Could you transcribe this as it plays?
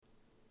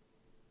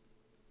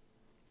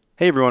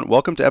Hey everyone,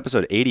 welcome to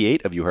episode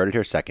 88 of You Heard It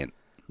Here Second.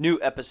 New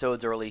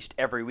episodes are released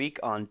every week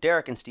on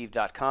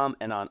DerekandSteve.com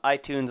and on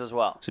iTunes as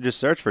well. So just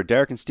search for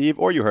Derek and Steve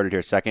or You Heard It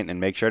Here Second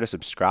and make sure to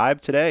subscribe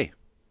today.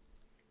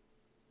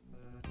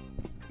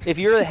 If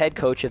you're the head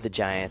coach of the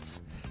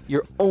Giants,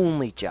 your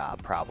only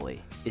job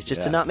probably is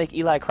just to not make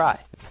Eli cry.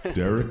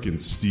 Derek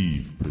and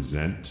Steve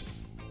present.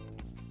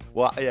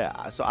 Well,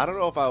 yeah, so I don't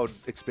know if I would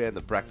expand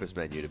the breakfast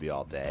menu to be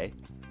all day,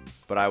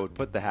 but I would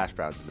put the hash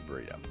browns in the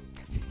burrito.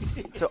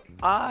 So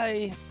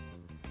I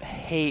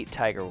hate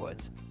Tiger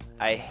Woods.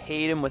 I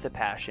hate him with a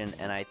passion,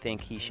 and I think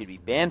he should be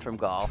banned from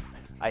golf.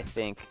 I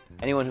think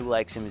anyone who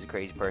likes him is a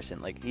crazy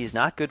person. Like, he's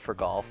not good for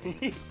golf.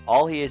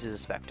 All he is a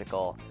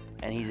spectacle,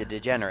 and he's a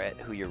degenerate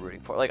who you're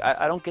rooting for. Like,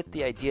 I don't get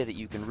the idea that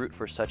you can root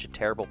for such a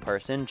terrible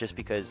person just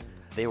because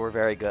they were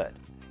very good.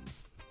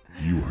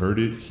 You heard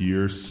it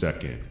here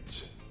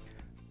second.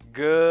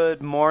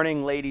 Good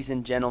morning, ladies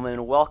and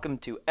gentlemen. Welcome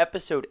to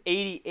episode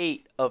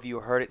 88 of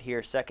You Heard It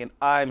Here Second.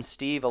 I'm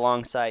Steve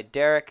alongside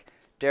Derek.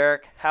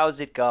 Derek, how's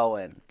it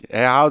going?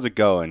 Hey, how's it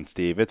going,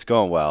 Steve? It's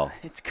going well.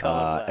 It's going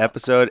well.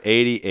 Episode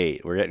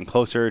 88. We're getting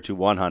closer to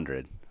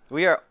 100.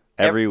 We are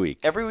every week.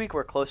 Every week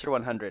we're closer to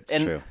 100.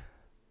 It's true.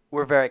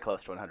 We're very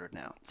close to 100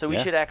 now. So we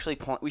should actually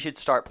we should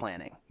start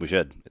planning. We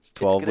should. It's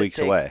 12 weeks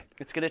away.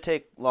 It's going to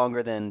take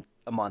longer than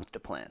a month to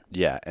plan.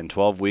 Yeah, and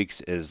 12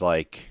 weeks is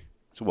like,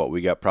 so what, we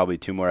got probably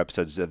 2 more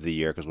episodes of the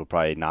year because we'll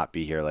probably not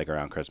be here like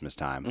around Christmas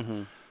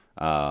time.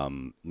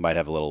 Mm-hmm. Might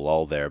have a little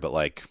lull there, but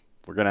like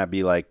we're going to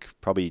be like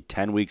probably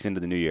 10 weeks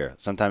into the new year.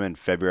 Sometime in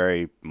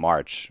February,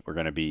 March, we're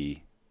going to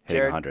be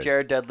hitting 100.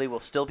 Jared Dudley will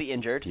still be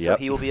injured, so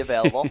he will be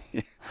available.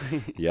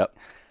 Yep.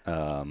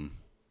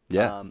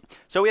 Yeah.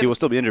 So he will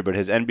still be injured, but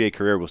his NBA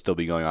career will still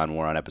be going on.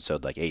 We're on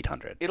episode like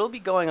 800. It'll be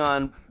going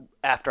on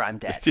after I'm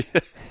dead.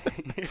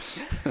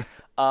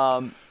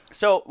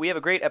 So we have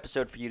a great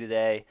episode for you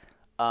today.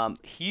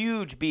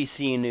 Huge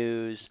BC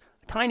news,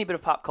 a tiny bit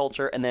of pop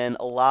culture, and then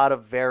a lot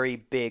of very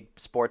big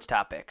sports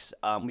topics.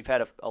 We've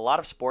had a lot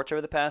of sports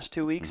over the past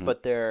 2 weeks,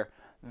 but they're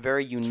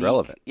very unique. It's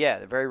relevant. Yeah,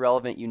 they're very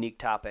relevant, unique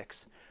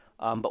topics.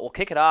 But we'll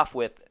kick it off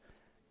with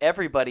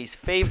everybody's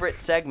favorite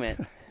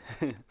segment,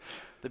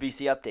 the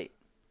BC Update.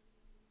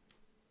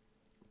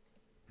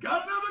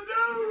 Got another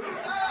dude!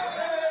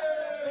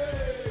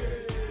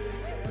 Hey!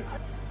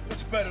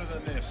 What's better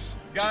than this?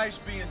 Guys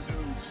being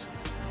dudes.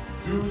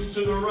 Dudes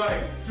to the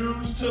right,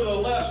 dudes to the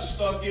left,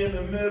 stuck in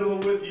the middle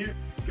with you.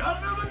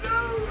 Got another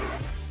dude!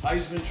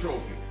 Heisman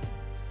Trophy,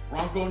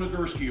 Bronco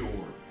Nagurski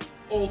Award,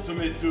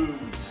 Ultimate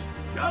Dudes.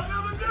 Got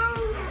another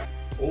dude!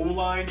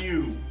 O-Line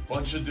U,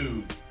 bunch of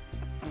dudes.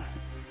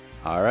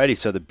 Alrighty,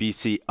 so the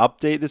BC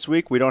update this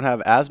week. We don't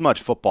have as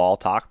much football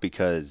talk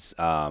because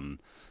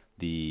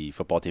the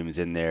football team is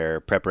in their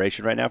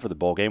preparation right now for the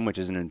bowl game, which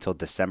isn't until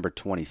December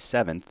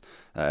 27th.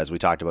 As we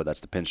talked about,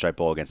 that's the Pinstripe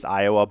Bowl against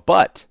Iowa.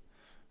 But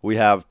we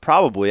have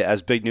probably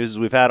as big news as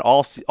we've had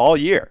all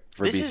year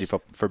for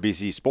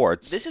BC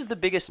sports. This is the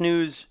biggest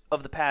news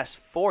of the past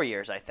 4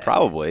 years, I think.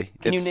 Probably.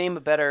 Can you name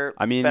a better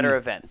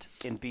event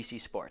in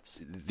BC sports?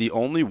 The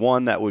only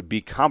one that would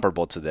be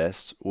comparable to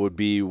this would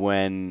be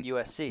when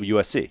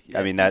USC. Yeah,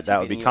 I mean, that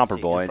would be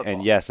comparable.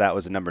 And yes, that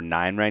was a number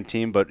 9 ranked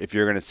team. But if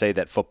you're going to say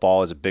that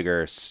football is a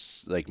bigger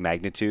like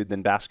magnitude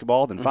than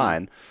basketball, then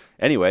fine.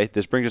 Anyway,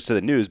 this brings us to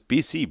the news.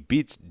 BC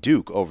beats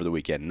Duke over the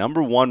weekend.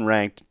 Number 1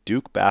 ranked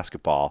Duke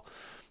basketball.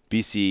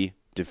 BC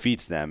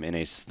defeats them in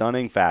a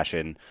stunning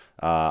fashion.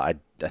 I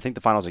think the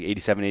finals like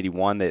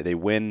 87-81. They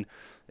win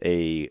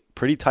a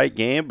pretty tight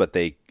game, but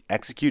they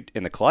execute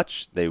in the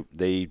clutch.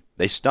 They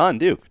stun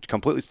Duke,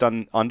 completely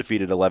stun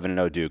undefeated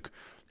 11-0 Duke,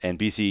 and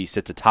BC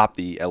sits atop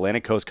the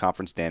Atlantic Coast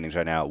Conference standings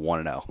right now at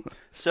 1-0.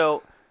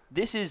 So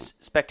this is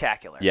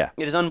spectacular. Yeah,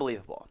 it is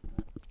unbelievable.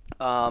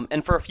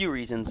 And for a few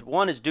reasons.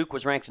 One is Duke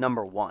was ranked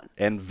number 1.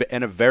 And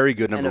a very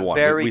good number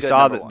 1. We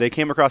saw that they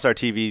came across our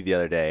TV the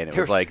other day, and it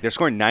was like they're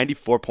scoring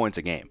 94 points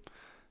a game.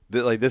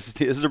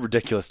 This is a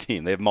ridiculous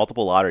team. They have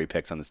multiple lottery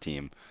picks on this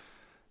team.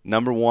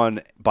 Number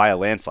 1 by a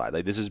landslide.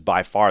 Like, this is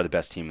by far the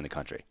best team in the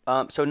country.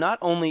 So not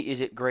only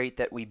is it great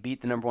that we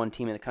beat the number 1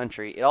 team in the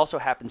country, it also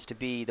happens to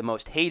be the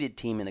most hated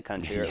team in the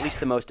country, or at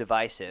least the most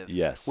divisive.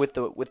 Yes. With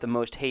the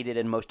most hated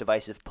and most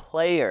divisive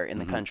player in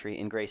the country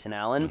in Grayson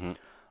Allen.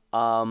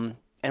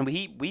 And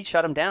we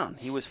shut him down.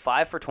 He was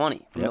 5 for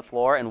 20 from the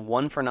floor and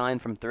 1 for 9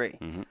 from 3.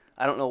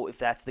 I don't know if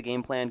that's the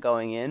game plan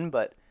going in,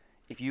 but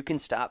if you can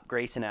stop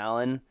Grayson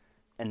Allen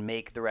and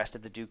make the rest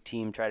of the Duke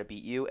team try to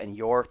beat you, and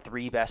your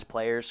 3 best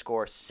players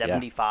score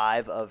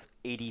 75 of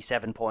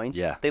 87 points.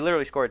 Yeah. They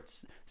literally scored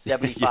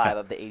 75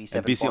 of the 87 points.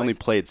 And BC points. only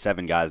played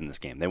 7 guys in this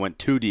game. They went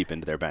too deep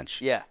into their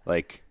bench. Yeah.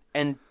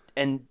 And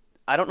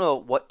I don't know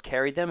what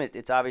carried them.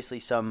 It's obviously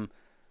some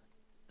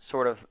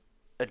sort of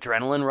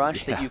adrenaline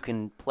rush that you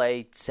can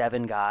play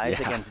 7 guys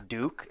against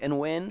Duke and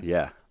win.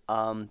 Yeah.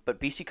 But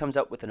BC comes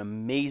up with an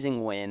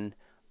amazing win.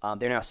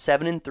 They're now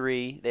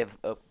 7-3. They have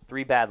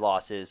 3 bad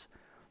losses.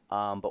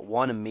 But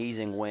 1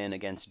 amazing win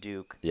against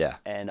Duke. Yeah.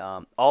 And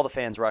all the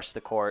fans rushed the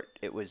court.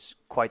 It was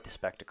quite the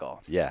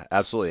spectacle. Yeah,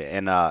 absolutely.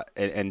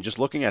 And just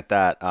looking at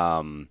that,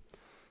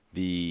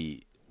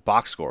 the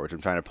box score, which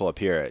I'm trying to pull up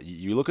here,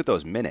 you look at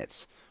those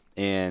minutes,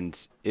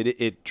 and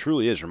it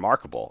truly is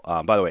remarkable.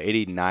 By the way,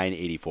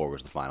 89-84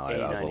 was the final. I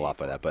was a little off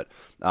by that, but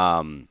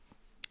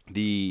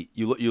you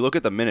look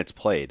at the minutes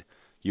played.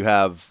 You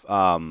have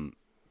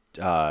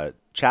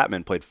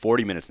Chapman played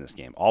 40 minutes in this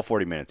game. All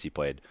 40 minutes he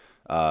played.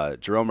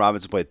 Jerome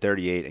Robinson played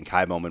 38, and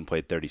Kai Bowman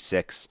played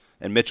 36,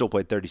 and Mitchell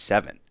played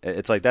 37.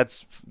 It's like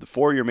that's the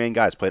 4 of your main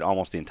guys played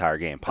almost the entire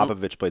game.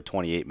 Popovich played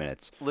 28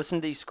 minutes. Listen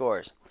to these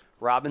scores.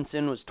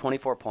 Robinson was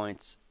 24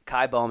 points,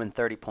 Kai Bowman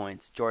 30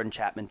 points, Jordan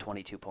Chapman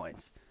 22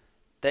 points.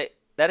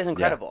 That is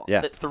incredible. Yeah.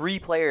 That 3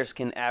 players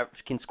can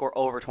score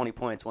over 20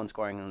 points, one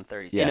scoring in the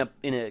 30s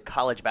in a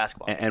college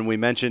basketball. And we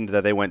mentioned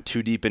that they went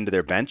 2 deep into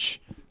their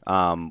bench.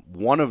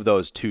 One of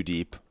those 2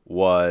 deep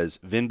was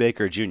Vin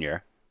Baker Jr.,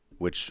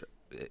 which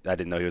I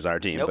didn't know he was on our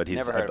team, but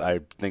he's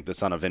I think the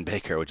son of Vin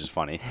Baker, which is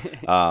funny.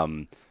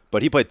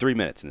 But he played 3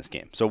 minutes in this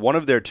game. So one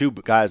of their 2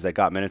 guys that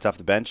got minutes off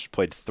the bench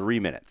played 3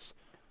 minutes.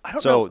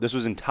 So this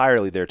was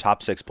entirely their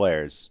top 6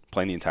 players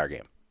playing the entire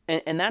game.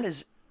 And that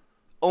is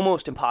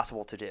almost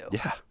impossible to do.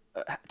 Yeah.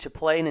 To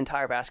play an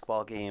entire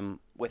basketball game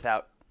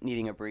without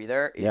needing a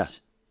breather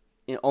is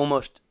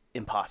almost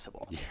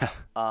impossible.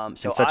 Yeah.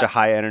 So such a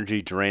high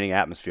energy, draining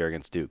atmosphere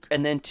against Duke.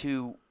 And then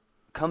to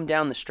come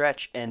down the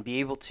stretch and be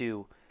able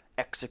to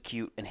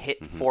execute and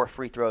hit 4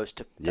 free throws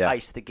to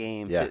ice the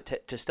game,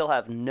 to still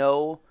have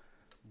no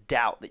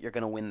doubt that you're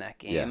going to win that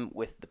game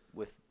with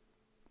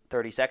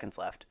 30 seconds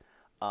left.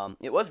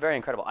 It was very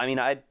incredible. I mean,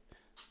 I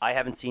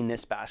haven't seen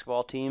this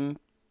basketball team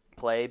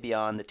play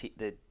beyond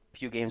the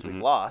few games we've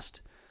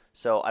lost.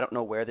 So I don't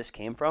know where this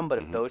came from, but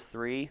if those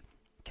 3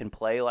 can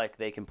play like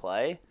they can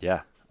play,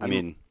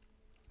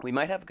 we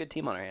might have a good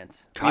team on our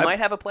hands. We might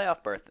have a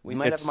playoff berth. We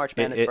might have a March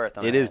Madness berth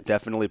on our hands. It is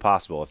definitely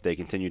possible if they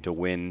continue to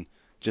win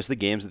just the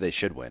games that they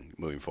should win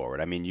moving forward.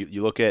 I mean,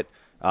 you look at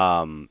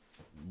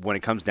when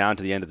it comes down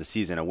to the end of the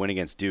season, a win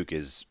against Duke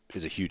is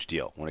a huge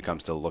deal when it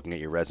comes to looking at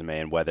your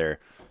resume and whether,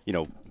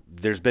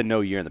 there's been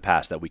no year in the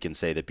past that we can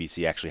say that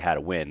BC actually had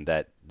a win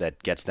that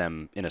gets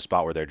them in a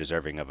spot where they're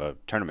deserving of a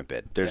tournament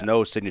bid. There's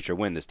no signature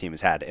win this team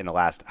has had in the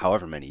last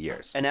however many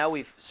years. And now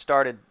we've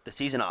started the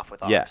season off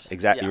with ours. Yes,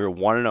 exactly. We were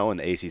 1-0 in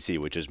the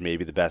ACC, which is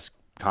maybe the best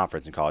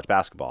conference in college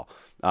basketball.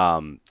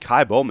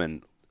 Kai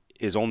Bowman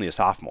is only a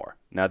sophomore.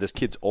 Now, this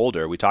kid's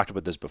older. We talked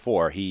about this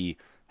before. He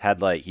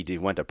had he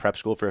went to prep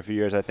school for a few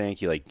years, I think.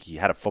 He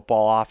had a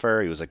football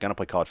offer. He was going to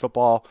play college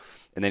football,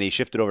 and then he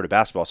shifted over to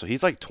basketball. So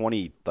he's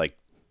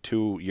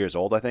 22 years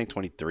old, I think,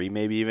 23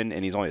 maybe even,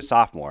 and he's only a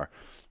sophomore,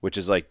 which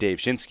is like Dave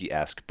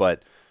Shinsky-esque,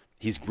 but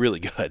he's really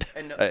good.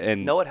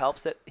 And know what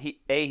helps that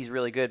he's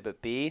really good,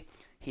 but B,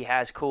 he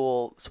has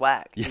cool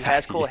swag. He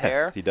has cool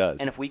hair. He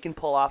does. And if we can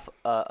pull off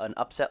an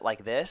upset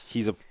like this,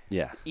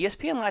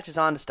 ESPN latches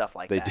on to stuff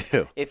like that. They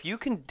do. If you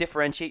can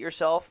differentiate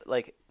yourself,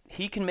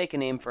 he can make a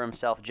name for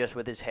himself just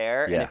with his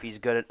hair, and if he's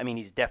good,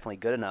 he's definitely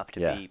good enough to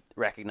be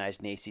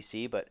recognized in the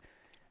ACC, but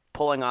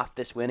pulling off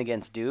this win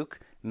against Duke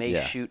may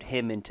shoot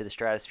him into the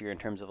stratosphere in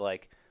terms of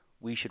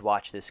we should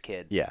watch this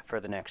kid for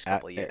the next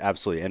couple of years.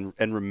 Absolutely.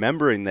 And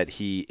remembering that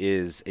he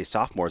is a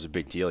sophomore is a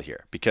big deal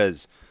here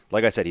because,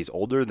 like I said, he's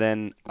older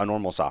than a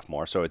normal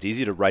sophomore, so it's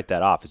easy to write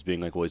that off as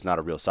being he's not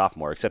a real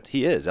sophomore, except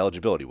he is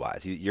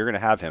eligibility-wise. You're going to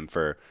have him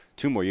for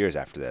 2 more years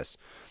after this.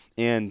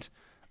 And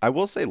I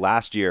will say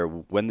last year,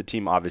 when the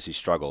team obviously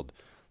struggled,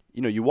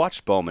 you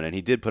watched Bowman, and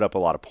he did put up a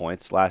lot of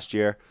points last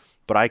year,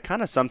 but I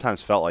kind of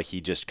sometimes felt like he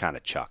just kind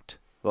of chucked.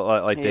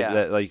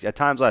 At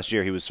times last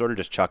year, he was sort of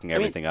just chucking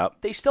everything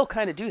up. They still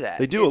kind of do that.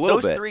 They do a little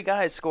bit. Those 3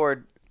 guys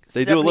scored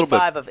they do a little bit.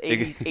 of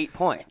 88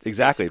 points.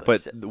 Exactly.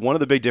 But one of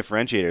the big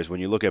differentiators when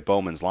you look at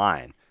Bowman's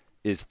line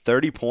is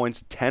 30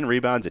 points, 10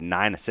 rebounds, and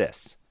 9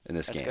 assists in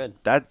this game. Good.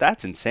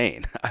 That's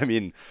insane. I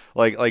mean,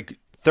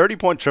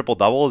 30-point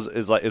triple-double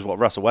is what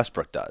Russell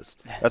Westbrook does.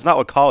 That's not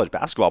what college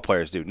basketball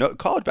players do. No,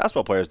 college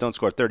basketball players don't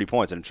score 30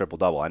 points in a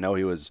triple-double. I know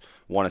he was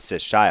 1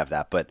 assist shy of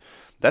that, but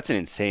that's an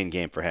insane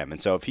game for him.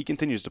 And so if he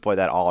continues to play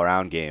that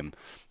all-around game,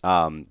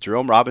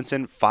 Jerome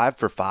Robinson, 5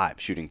 for 5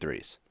 shooting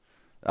threes.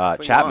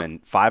 Chapman,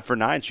 5 for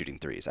 9 shooting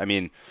threes. I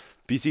mean,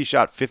 BC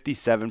shot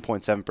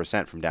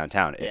 57.7% from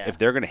downtown. Yeah. If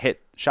they're going to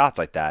hit shots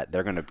like that,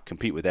 they're going to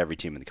compete with every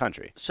team in the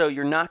country. So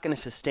you're not going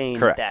to sustain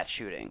that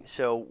shooting.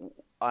 So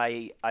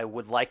I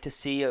would like to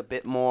see a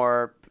bit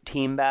more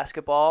team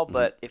basketball,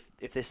 but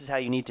if this is how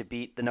you need to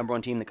beat the number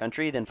 1 team in the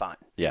country, then fine.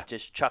 Yeah.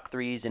 Just chuck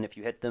threes, and if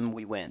you hit them,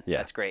 we win. Yeah.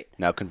 That's great.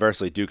 Now,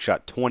 conversely, Duke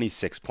shot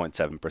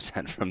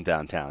 26.7% from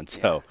downtown,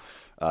 so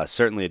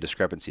certainly a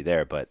discrepancy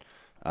there, but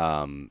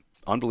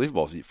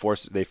unbelievable.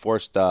 They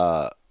forced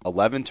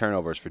 11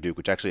 turnovers for Duke,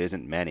 which actually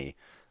isn't many.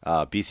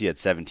 BC had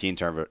 17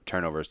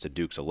 turnovers to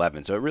Duke's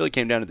 11, so it really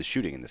came down to the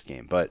shooting in this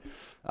game. But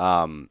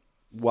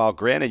while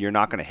granted you're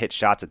not going to hit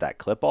shots at that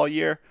clip all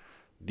year,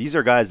 these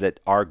are guys that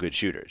are good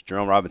shooters.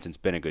 Jerome Robinson's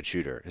been a good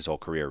shooter his whole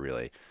career,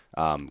 really.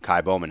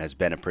 Kai Bowman has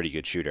been a pretty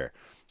good shooter.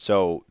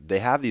 So they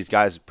have these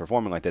guys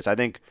performing like this. I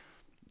think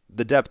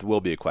the depth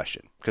will be a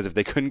question because if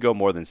they couldn't go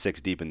more than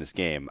 6 deep in this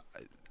game,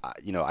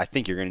 I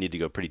think you're going to need to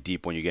go pretty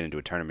deep when you get into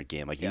a tournament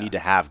game. Like, you Yeah. need to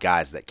have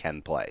guys that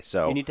can play.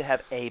 So You need to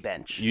have a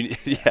bench.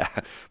 yeah,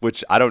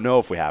 which I don't know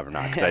if we have or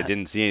not because I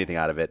didn't see anything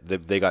out of it.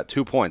 They got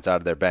 2 points out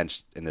of their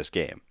bench in this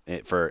game.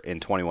 In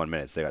 21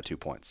 minutes, they got 2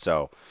 points.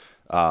 So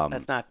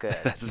That's not good.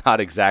 that's not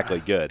exactly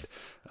good.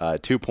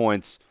 2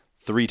 points,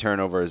 3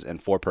 turnovers,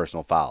 and 4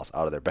 personal fouls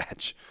out of their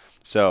bench.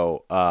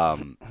 So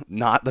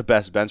not the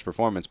best bench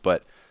performance,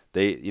 but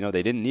they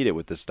didn't need it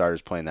with the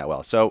starters playing that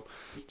well. So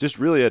just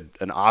really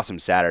an awesome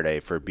Saturday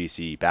for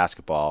BC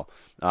basketball.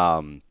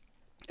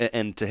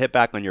 And to hit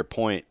back on your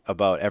point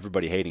about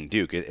everybody hating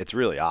Duke, it's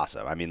really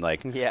awesome. I mean,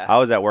 like, Yeah. I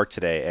was at work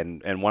today,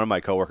 and one of my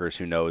coworkers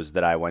who knows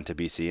that I went to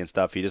BC and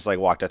stuff, he just like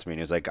walked up to me and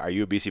he was like, "Are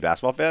you a BC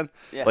basketball fan?"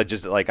 Yeah. Like,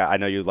 just like, I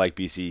know you like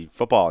BC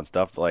football and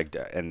stuff, like,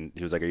 and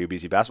he was like, "Are you a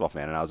BC basketball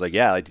fan?" And I was like,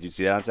 "Yeah." Like, did you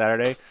see that on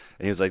Saturday?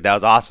 And he was like, "That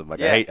was awesome.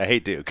 Like, Yeah. I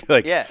hate Duke."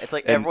 Like, Yeah, it's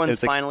like and everyone's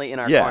it's like- finally in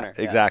our yeah, corner.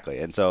 Yeah. exactly.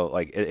 And so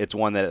like it's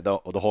one that the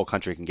whole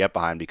country can get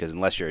behind because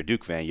unless you're a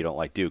Duke fan, you don't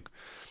like Duke.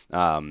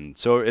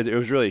 So it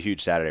was really a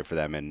huge Saturday for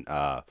them, and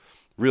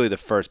really the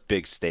first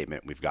big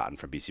statement we've gotten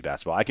from BC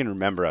basketball. I can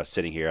remember us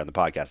sitting here on the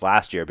podcast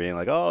last year being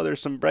like, "Oh, there's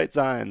some bright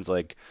signs.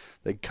 Like,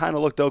 they kind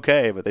of looked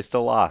okay, but they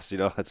still lost."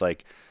 It's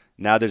like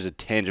now there's a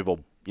tangible,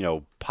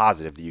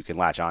 positive that you can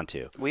latch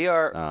onto. We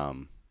are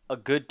a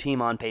good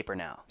team on paper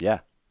now, Yeah,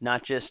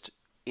 not just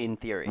in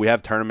theory. we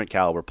have tournament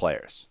caliber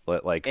players.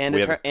 Like, and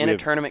we a have- we have-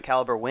 tournament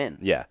caliber win.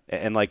 Yeah,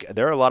 and like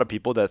there are a lot of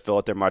people that fill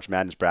out their March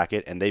Madness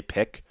bracket and they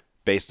pick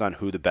based on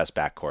who the best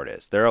backcourt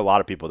is. There are a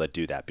lot of people that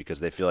do that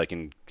because they feel like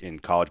in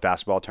college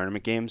basketball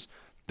tournament games,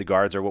 the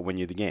guards are what win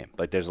you the game.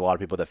 Like, there's a lot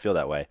of people that feel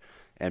that way,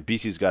 and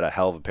BC's got a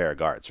hell of a pair of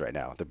guards right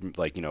now.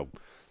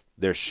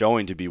 They're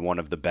showing to be one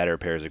of the better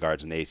pairs of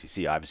guards in the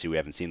ACC. Obviously, we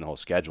haven't seen the whole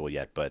schedule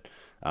yet, but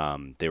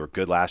they were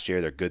good last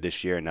year. They're good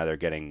this year, and now they're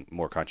getting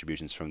more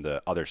contributions from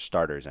the other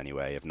starters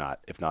anyway, if not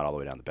all the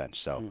way down the bench.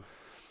 So,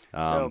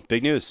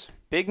 big news.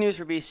 Big news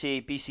for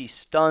BC. BC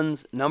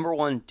stuns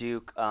 #1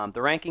 Duke. The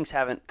rankings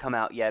haven't come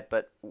out yet,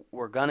 but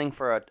we're gunning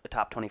for a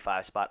top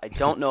 25 spot. I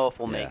don't know if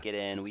we'll make it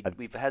in.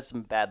 We've had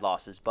some bad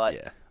losses,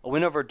 but a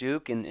win over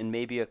Duke and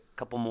maybe a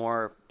couple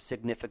more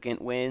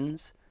significant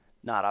wins.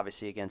 Not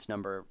obviously against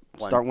number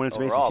 1 Start winning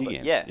some overall, ACC but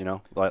games. Yeah,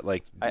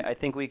 I I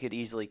think we could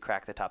easily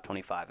crack the top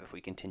 25 if we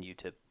continue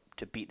to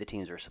beat the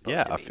teams we're supposed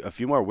Yeah, to beat. a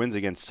few more wins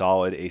against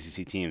solid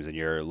ACC teams, and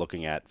you're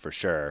looking at, for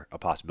sure, a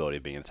possibility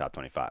of being in the top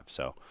 25.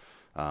 So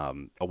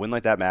a win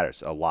like that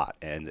matters a lot.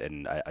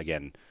 And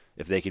again,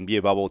 if they can be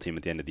a bubble team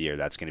at the end of the year,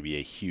 that's going to be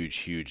a huge,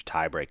 huge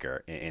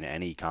tiebreaker in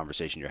any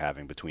conversation you're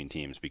having between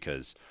teams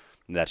because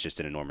that's just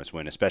an enormous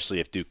win, especially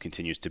if Duke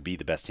continues to be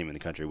the best team in the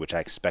country, which I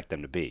expect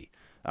them to be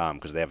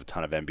because they have a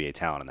ton of NBA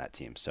talent on that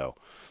team. So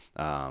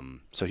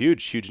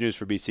huge news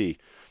for BC.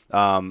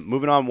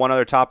 Moving on, one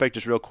other topic,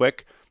 just real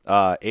quick.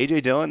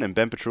 A.J. Dillon and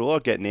Ben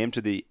Petrullo get named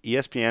to the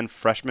ESPN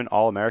Freshman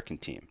All-American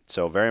team.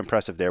 So very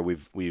impressive there.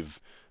 We've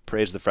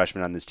praised the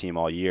freshmen on this team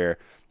all year,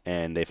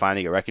 and they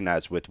finally get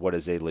recognized with what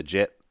is a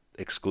legit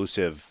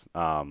exclusive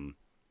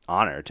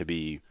honor to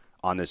be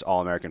on this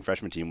All-American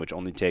freshman team, which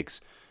only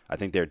takes, I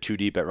think they're 2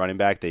 deep at running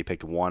back. They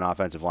picked 1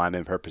 offensive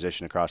lineman per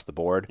position across the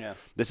board. Yeah.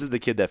 This is the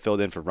kid that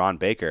filled in for Ron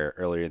Baker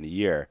earlier in the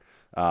year,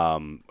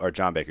 or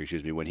John Baker,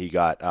 when he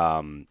got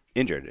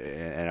injured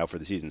and out for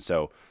the season.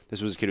 So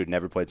this was a kid who'd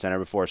never played center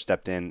before,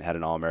 stepped in, had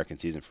an All-American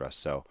season for us.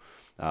 So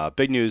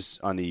big news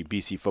on the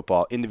BC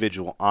football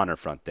individual honor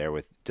front there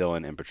with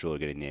Dillon and Petrullo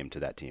getting named to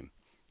that team.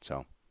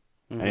 So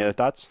any other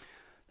thoughts?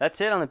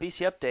 That's it on the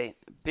BC update.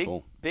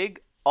 Cool.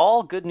 Big,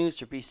 all good news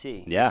for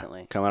BC Yeah,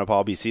 recently. coming up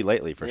all BC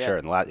lately for Yeah. sure.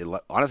 And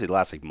honestly, the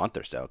last month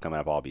or so, coming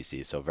up all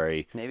BC. So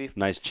very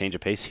nice change of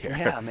pace here.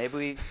 Yeah, maybe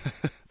we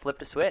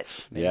flipped a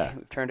switch. Maybe Yeah.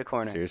 we've turned a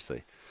corner.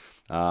 Seriously.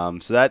 So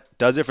that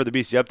does it for the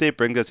BC update.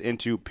 Brings us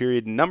into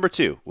period number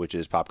 2, which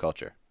is pop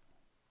culture.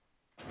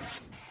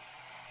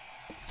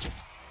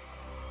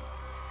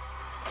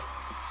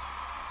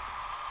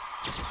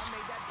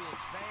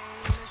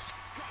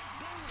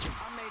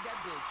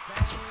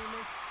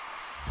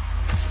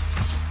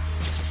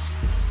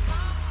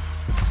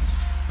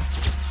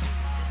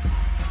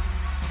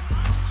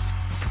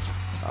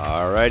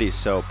 Alrighty,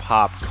 so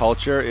pop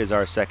culture is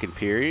our second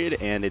period,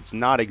 and it's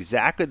not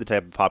exactly the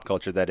type of pop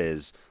culture that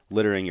is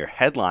littering your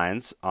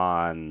headlines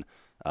on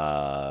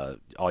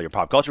all your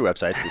pop culture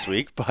websites this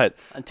week, but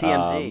On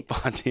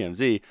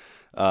TMZ.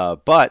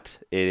 But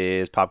it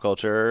is pop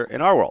culture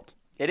in our world.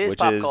 It is which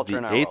pop is culture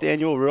in the our 8th world.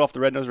 annual Rudolph the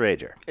Red-Nosed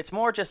Ranger. It's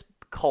more just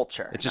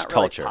culture. It's just not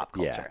really culture. pop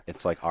culture. Yeah,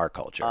 it's like our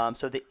culture.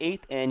 So the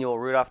 8th annual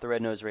Rudolph the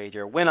Red-Nosed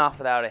Ranger went off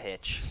without a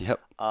hitch. Yep.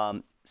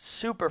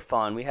 Super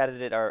fun. We had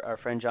it at our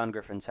friend John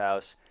Griffin's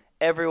house.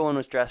 Everyone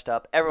was dressed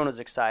up. Everyone was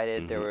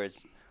excited. There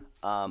was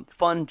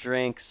fun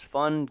drinks,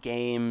 fun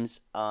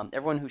games.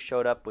 Everyone who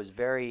showed up was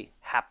very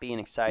happy and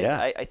excited.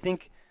 Yeah. I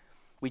think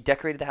we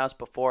decorated the house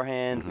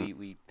beforehand.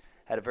 We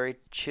had a very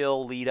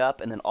chill lead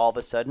up, and then all of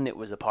a sudden it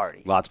was a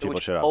party. Lots of people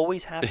which showed up.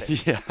 Always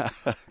happens. Yeah.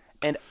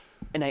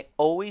 And I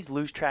always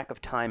lose track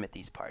of time at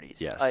these parties.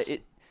 Yes.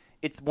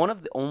 It's one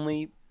of the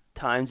only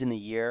times in the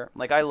year.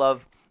 Like, I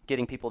love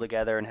getting people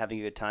together and having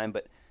a good time,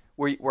 but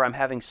where I'm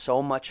having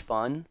so much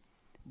fun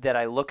that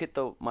I look at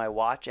my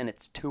watch and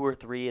it's 2 or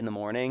 3 in the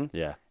morning.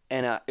 Yeah.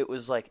 And it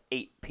was like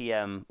 8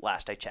 p.m.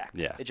 last I checked.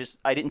 Yeah.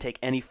 I didn't take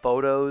any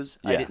photos.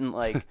 Yeah. I didn't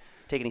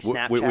take any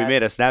Snapchats. We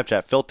made a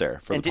Snapchat filter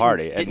for the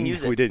party, and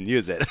we didn't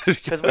use it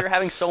because we were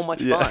having so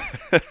much fun.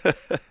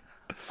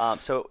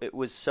 So it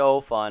was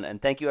so fun,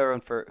 and thank you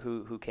everyone for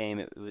who came.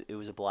 It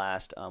was a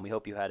blast. We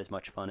hope you had as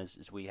much fun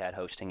as we had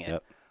hosting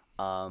it.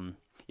 Yep.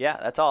 Yeah,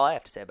 that's all I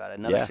have to say about it.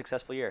 Another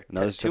successful year.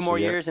 Two more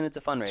years, and it's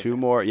a fundraiser. 2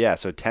 more, yeah.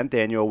 So 10th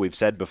annual, we've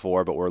said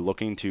before, but we're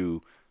looking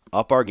to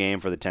up our game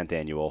for the 10th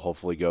annual.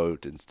 Hopefully go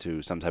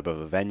to some type of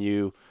a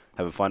venue,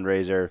 have a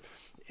fundraiser.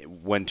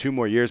 When 2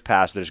 more years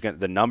pass,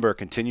 the number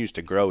continues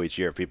to grow each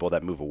year of people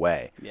that move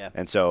away. Yeah.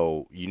 And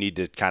so you need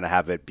to kind of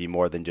have it be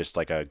more than just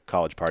like a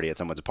college party at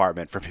someone's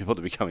apartment for people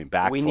to be coming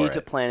back. We need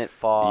to plan it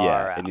far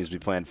out. It needs to be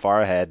planned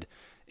far ahead.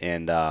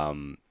 And,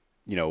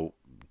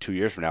 2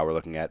 years from now, we're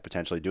looking at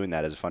potentially doing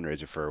that as a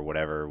fundraiser for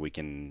whatever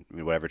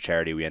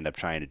charity we end up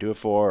trying to do it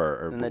for.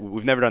 Or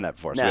we've never done that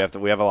before, so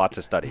we have a lot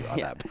to study on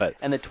that. But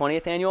and the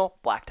 20th annual,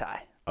 black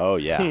tie. Oh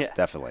yeah,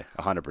 definitely,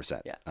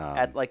 100%. Yeah,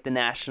 at like the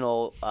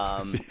National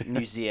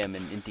Museum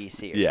in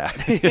D.C. Or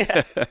something.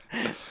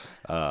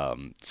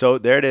 So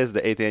there it is.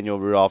 The 8th annual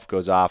Rudolph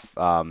goes off.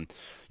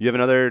 You have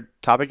another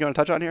topic you want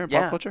to touch on here in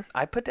pop culture?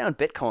 I put down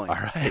Bitcoin. All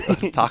right,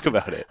 let's talk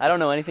about it. I don't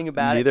know anything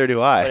about Neither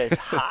do I. But it's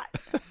hot.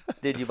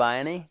 Did you buy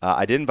any?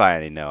 I didn't buy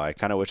any. No, I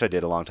kind of wish I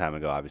did a long time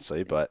ago,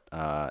 obviously, but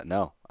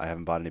no, I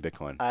haven't bought any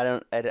Bitcoin.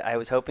 I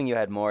was hoping you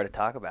had more to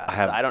talk about.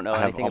 I don't know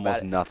anything about it. I have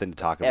almost nothing to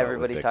talk about.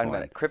 Everybody's talking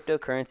about it.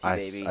 Cryptocurrency,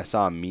 baby. I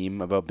saw a meme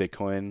about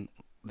Bitcoin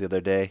the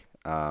other day.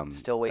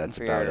 Still waiting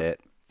for your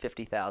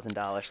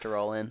 $50,000 to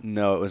roll in.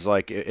 No, it was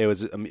like it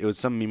was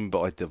some meme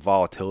about like the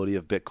volatility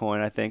of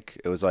Bitcoin. I think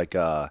it was like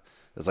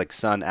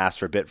son asked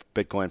for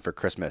Bitcoin for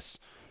Christmas,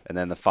 and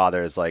then the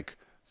father is like,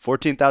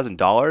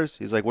 $14,000?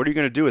 He's like, what are you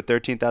going to do with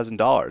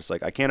 $13,000?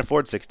 Like, I can't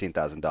afford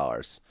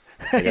 $16,000.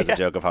 Like, that's a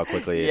joke of how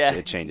quickly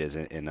it changes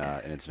in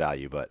its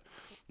value. But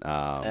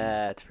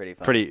it's pretty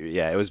funny.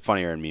 It was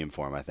funnier in meme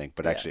form, I think.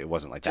 But actually, it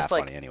wasn't like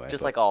funny anyway.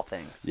 Just like all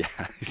things.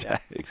 Yeah,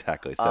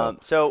 exactly.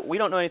 So we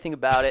don't know anything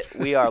about it.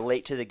 We are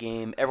late to the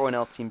game. Everyone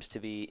else seems to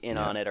be in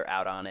on it or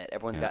out on it.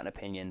 Everyone's got an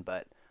opinion,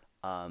 but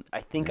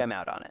I think I'm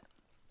out on it.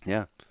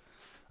 Yeah,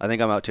 I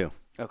think I'm out too.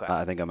 Okay.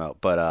 I think I'm out.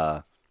 But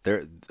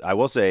I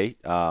will say,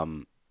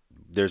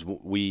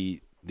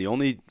 the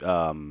only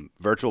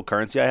virtual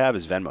currency I have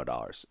is Venmo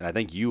dollars, and I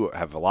think you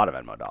have a lot of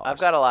Venmo dollars. I've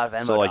got a lot of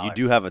Venmo dollars. So you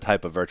do have a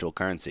type of virtual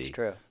currency. It's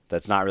true.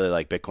 That's not really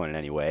like Bitcoin in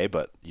any way,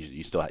 but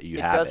you still have it. It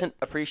doesn't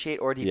appreciate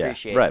or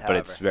depreciate. Right, but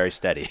it's very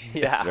steady.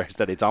 Yeah. It's very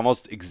steady. It's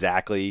almost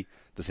exactly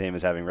the same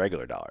as having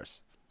regular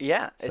dollars.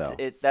 Yeah,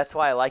 that's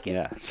why I like it.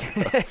 Yeah.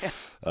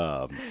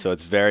 So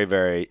it's very,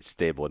 very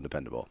stable and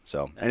dependable.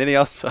 So anything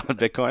else on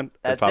Bitcoin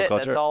or pop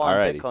culture? That's all on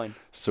Bitcoin.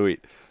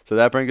 Sweet. So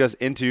that brings us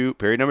into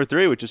period number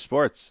 3, which is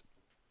sports.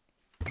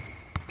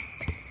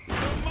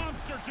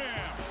 Monster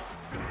Jam.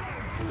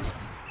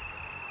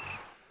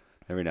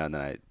 Every now and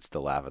then I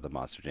still laugh at the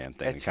Monster Jam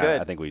thing. It's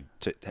good. I think we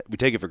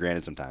take it for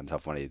granted sometimes how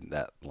funny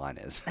that line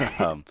is.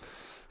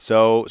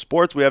 So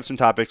sports, we have some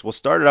topics. We'll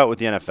start it out with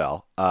the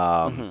NFL.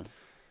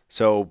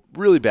 So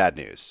really bad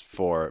news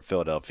for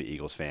Philadelphia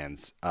Eagles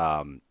fans.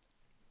 I'm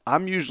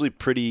usually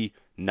pretty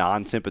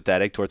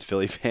non-sympathetic towards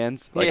Philly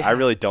fans. I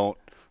really don't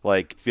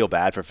feel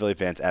bad for Philly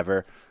fans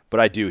ever, but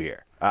I do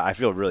here. I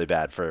feel really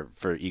bad for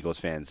Eagles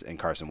fans and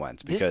Carson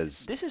Wentz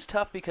because this is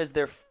tough because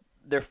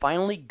they're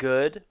finally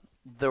good.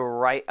 I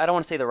don't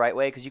want to say the right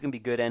way because you can be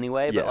good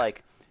anyway, but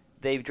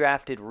they've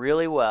drafted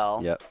really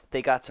well. Yep.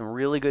 They got some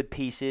really good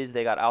pieces.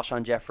 They got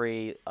Alshon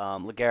Jeffrey,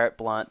 LeGarrette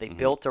Blount. They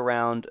built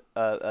around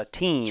a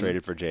team.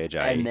 Traded for Jay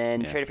Ajayi. And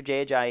then traded for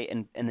Jay Ajayi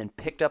and then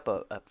picked up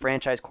a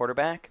franchise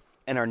quarterback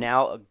and are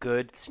now a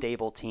good,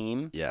 stable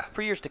team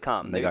for years to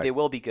come. They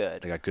will be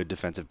good. They got good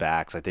defensive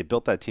backs. They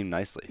built that team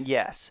nicely.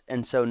 Yes.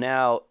 And so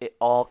now it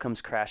all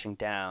comes crashing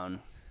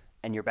down.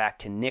 And you're back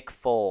to Nick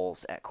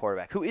Foles at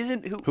quarterback, who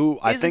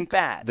I think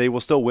bad. They will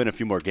still win a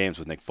few more games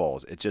with Nick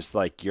Foles. It's just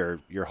like your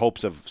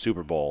hopes of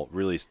Super Bowl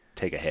really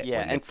take a hit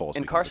when Nick Foles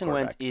and Carson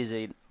Wentz is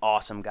an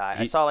awesome guy.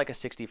 I saw like a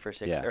 60 for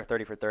 60 or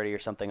 30 for 30 or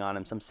something on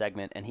him, some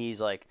segment, and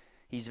he's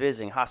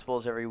visiting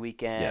hospitals every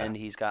weekend.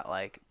 He's got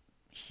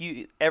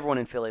everyone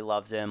in Philly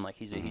loves him.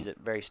 He's a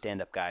very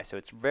stand-up guy. So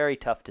it's very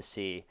tough to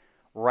see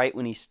right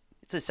when it's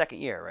his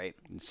second year, right?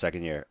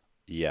 Second year.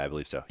 Yeah, I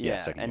believe so.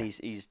 Second year.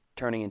 He's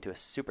turning into a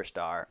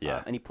superstar.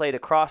 Yeah. And he played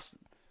across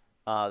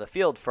the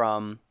field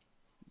from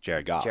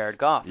Jared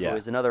Goff, who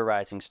is another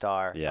rising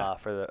star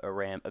for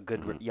a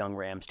good young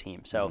Rams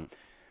team. So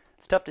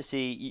it's tough to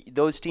see.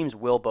 Those teams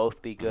will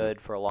both be good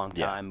for a long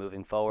time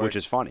moving forward. Which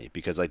is funny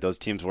because those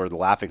teams were the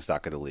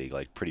laughingstock of the league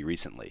pretty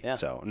recently. Yeah.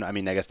 So I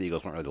mean, I guess the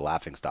Eagles weren't really the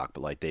laughingstock,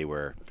 but they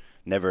were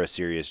never a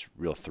serious,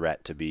 real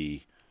threat to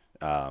be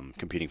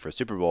competing for a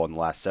Super Bowl in the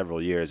last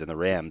several years, and the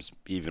Rams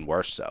even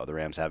worse so. The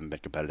Rams haven't been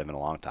competitive in a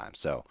long time.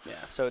 So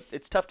so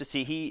it's tough to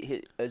see.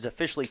 He has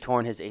officially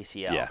torn his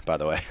ACL. Yeah, by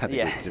the way, I think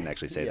we didn't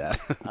actually say that.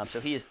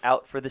 So he is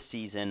out for the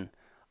season,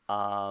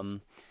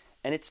 and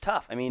it's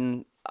tough. I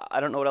mean, I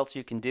don't know what else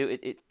you can do.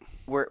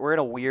 We're in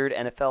a weird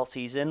NFL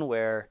season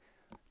where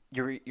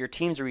your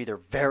teams are either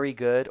very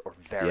good or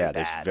very bad.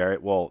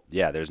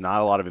 There's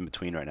not a lot of in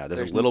between right now.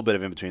 There's a little bit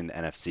of in between the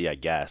NFC, I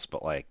guess,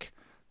 but like.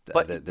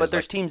 But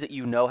there's teams that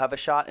have a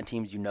shot and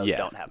teams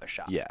don't have a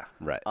shot. Yeah,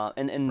 right.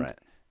 And right.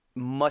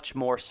 much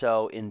more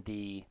so in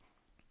the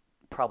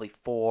probably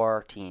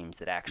 4 teams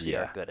that actually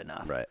are good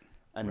enough. Right.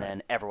 And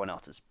then everyone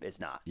else is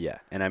not. Yeah,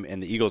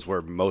 and the Eagles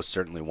were most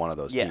certainly one of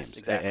those teams. Yes,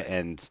 exactly.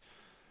 And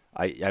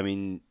I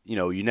mean,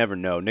 you never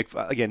know. Nick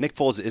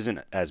Foles isn't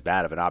as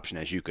bad of an option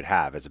as you could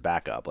have as a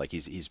backup. Like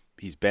he's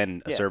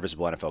been a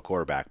serviceable NFL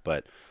quarterback,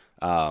 but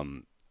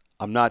I'm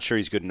not sure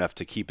he's good enough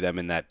to keep them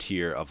in that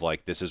tier of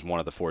like this is one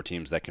of the 4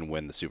 teams that can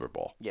win the Super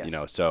Bowl.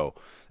 Yes. So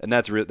and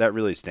that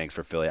really stinks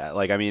for Philly.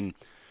 Like I mean,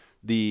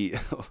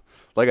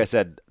 like I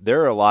said,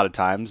 there are a lot of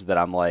times that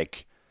I'm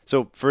like.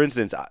 So, for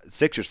instance,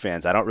 Sixers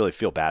fans, I don't really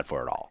feel bad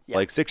for at all. Yeah.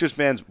 Like, Sixers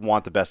fans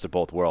want the best of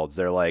both worlds.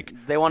 They're like,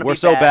 we're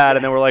so bad,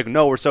 and then we're like,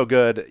 no, we're so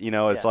good.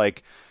 It's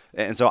like,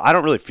 and so I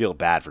don't really feel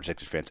bad for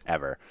Sixers fans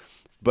ever.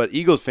 But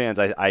Eagles fans,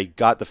 I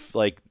got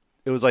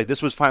it was like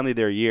this was finally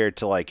their year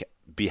to, like,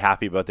 be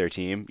happy about their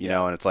team, you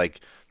know, and it's like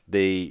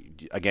they,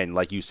 again,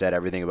 like you said,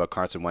 everything about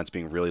Carson Wentz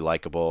being really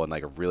likable and,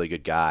 like, a really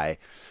good guy.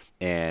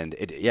 And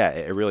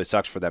it really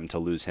sucks for them to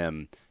lose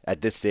him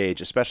at this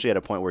stage, especially at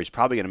a point where he's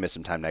probably going to miss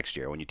some time next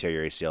year when you tear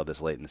your ACL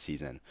this late in the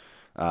season.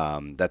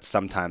 That's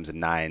sometimes a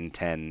 9,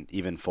 10,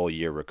 even full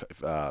year,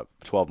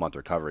 12-month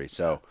recovery.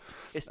 So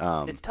it's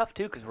tough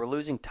too because we're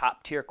losing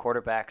top tier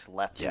quarterbacks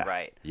left and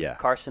right. Yeah,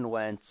 Carson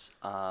Wentz,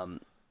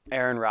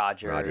 Aaron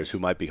Rodgers, who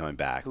might be coming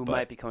back.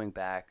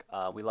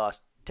 We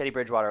lost Teddy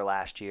Bridgewater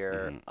last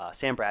year.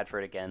 Sam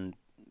Bradford again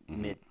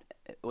mid.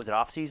 Was it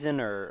off season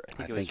or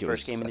I think it was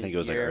first game of the year? I think it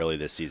was like early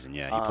this season.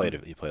 Yeah,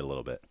 he played a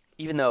little bit.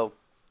 Even though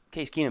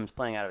Case Keenum's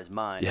playing out of his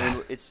mind. Yeah. I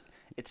mean,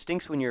 it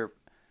stinks when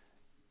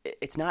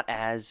it's not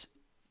as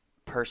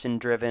person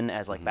driven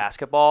as like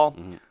basketball,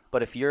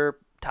 but if you're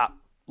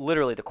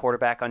literally the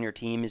quarterback on your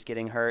team is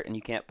getting hurt and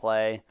you can't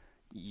play,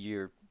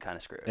 you're kind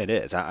of screwed. It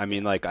is. I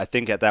mean, like I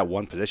think at that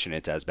one position,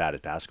 it's as bad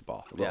as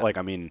basketball. Yeah. Like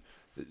I mean,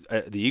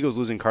 the Eagles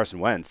losing Carson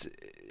Wentz.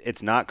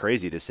 It's not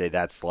crazy to say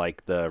that's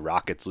like the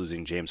Rockets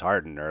losing James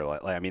Harden or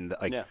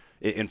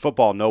in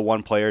football, no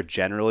one player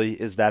generally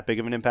is that big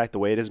of an impact the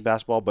way it is in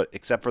basketball, but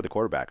except for the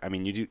quarterback. I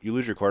mean, you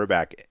lose your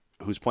quarterback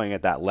who's playing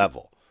at that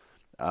level.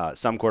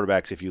 Some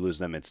quarterbacks, if you lose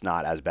them, it's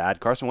not as bad.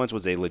 Carson Wentz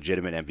was a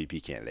legitimate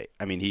MVP candidate.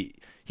 I mean,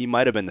 he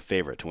might have been the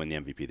favorite to win the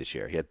MVP this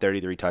year. He had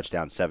 33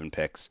 touchdowns, 7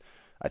 picks.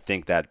 I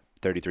think that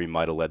 33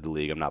 might have led the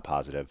league. I'm not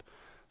positive.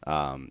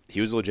 He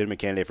was a legitimate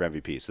candidate for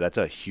MVP, so that's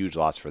a huge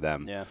loss for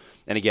them. Yeah.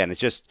 And again,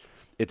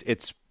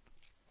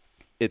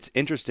 it's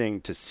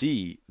interesting to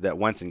see that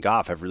Wentz and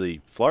Goff have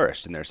really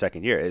flourished in their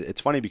second year.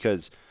 It's funny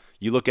because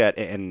you look at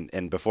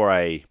and before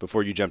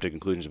you jump to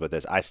conclusions about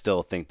this, I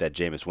still think that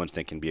Jameis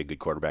Winston can be a good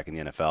quarterback in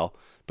the NFL.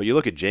 But you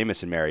look at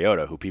Jameis and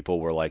Mariota, who people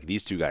were like,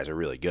 these two guys are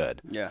really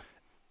good. Yeah.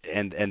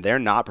 And they're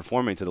not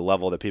performing to the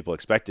level that people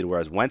expected.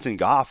 Whereas Wentz and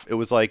Goff, it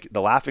was like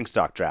the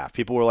laughingstock draft.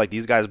 People were like,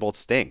 these guys both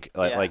stink.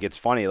 Like it's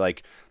funny.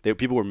 Like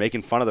people were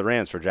making fun of the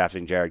Rams for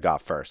drafting Jared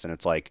Goff first, and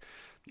it's like.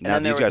 Now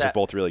these guys are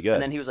both really good.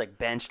 And then he was like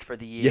benched for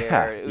the year.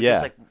 Yeah, it was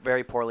just like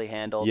very poorly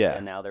handled. Yeah.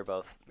 And now they're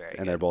both very good.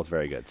 And they're both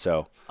very good.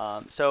 So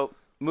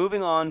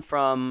moving on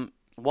from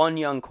one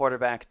young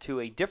quarterback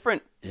to a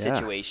different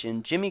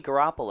situation, Jimmy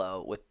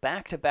Garoppolo with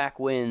back-to-back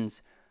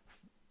wins.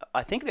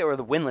 I think they were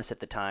the winless at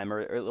the time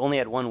or only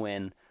had one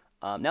win.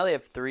 Now they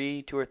have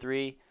 2 or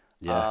 3.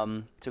 Yeah.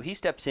 So he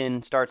steps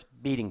in, starts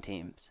beating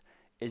teams.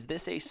 Is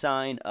this a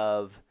sign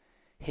of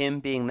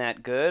him being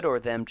that good or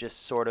them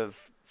just sort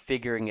of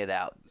figuring it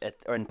out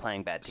and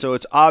playing bad teams? So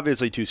it's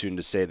obviously too soon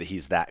to say that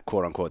he's that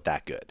quote unquote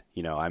that good.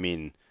 I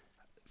mean,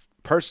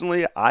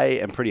 personally, I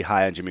am pretty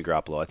high on Jimmy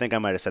Garoppolo. I think I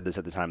might have said this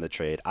at the time of the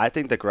trade. I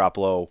think that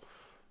Garoppolo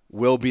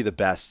will be the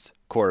best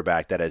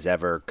quarterback that has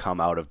ever come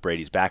out of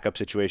Brady's backup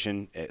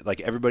situation.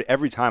 Like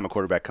every time a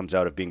quarterback comes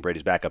out of being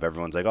Brady's backup,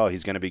 everyone's like, oh,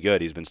 he's going to be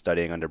good. He's been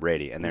studying under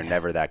Brady, and they're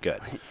never that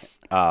good.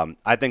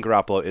 I think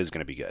Garoppolo is going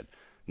to be good.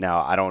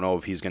 Now, I don't know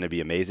if he's going to be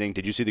amazing.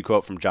 Did you see the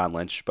quote from John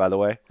Lynch, by the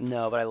way?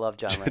 No, but I love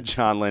John Lynch.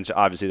 John Lynch,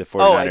 obviously the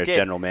 49ers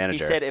general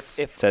manager, he said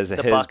if says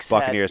that his Bucs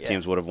Buccaneers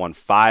teams would have won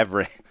 5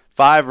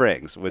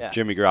 rings with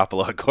Jimmy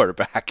Garoppolo at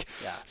quarterback.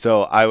 Yeah.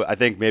 So I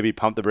think maybe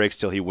pump the brakes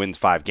till he wins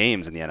 5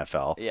 games in the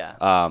NFL.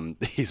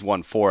 Yeah. He's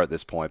won 4 at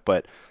this point.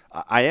 But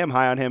I am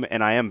high on him,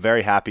 and I am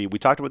very happy. We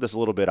talked about this a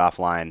little bit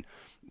offline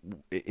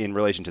in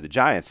relation to the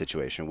Giants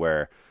situation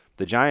where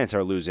the Giants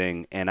are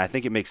losing, and I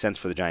think it makes sense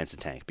for the Giants to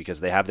tank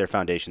because they have their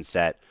foundation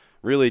set.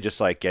 Really just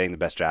like getting the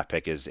best draft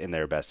pick is in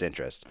their best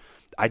interest.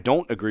 I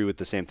don't agree with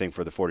the same thing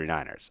for the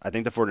 49ers. I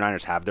think the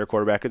 49ers have their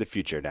quarterback of the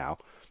future now.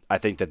 I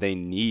think that they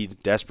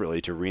need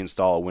desperately to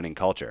reinstall a winning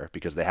culture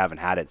because they haven't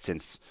had it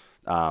since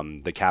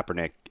the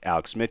Kaepernick,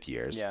 Alex Smith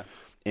years. Yeah.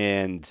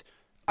 And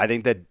I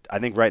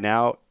think right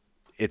now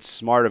it's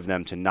smart of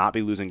them to not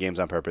be losing games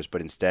on purpose,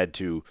 but instead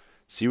to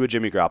see what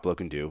Jimmy Garoppolo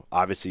can do,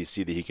 obviously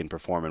see that he can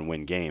perform and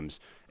win games,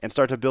 and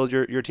start to build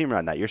your team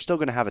around that. You're still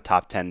going to have a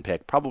top 10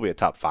 pick, probably a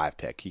top 5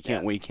 pick. You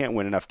can't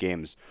win enough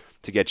games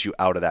to get you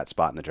out of that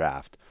spot in the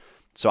draft.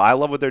 So I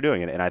love what they're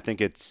doing, and I think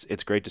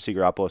it's great to see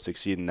Garoppolo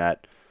succeed in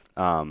that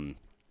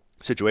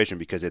situation,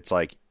 because it's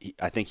like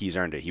I think he's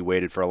earned it. He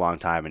waited for a long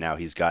time, and now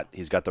he's got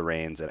the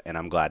reins, and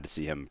I'm glad to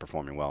see him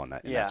performing well in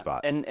that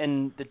spot.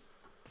 And the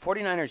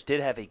 49ers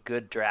did have a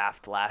good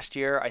draft last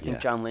year. I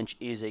think John Lynch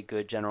is a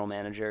good general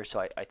manager,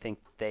 so I think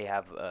they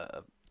have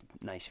a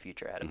nice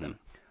future ahead of them.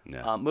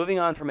 Yeah. Moving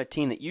on from a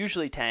team that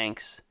usually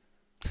tanks,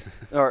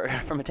 or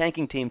from a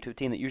tanking team to a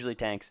team that usually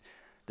tanks,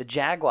 the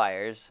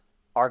Jaguars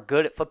are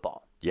good at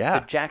football. Yeah.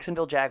 The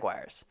Jacksonville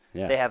Jaguars.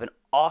 Yeah. They have an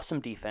awesome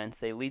defense.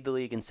 They lead the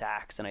league in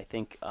sacks and I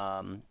think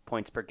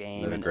points per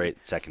game. They have a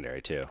great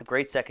secondary, too. A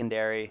great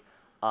secondary.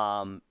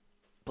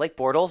 Blake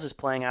Bortles is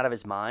playing out of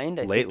his mind.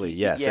 Lately,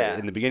 yes. Yeah.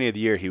 In the beginning of the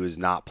year, he was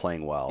not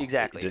playing well.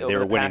 Exactly. They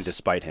were winning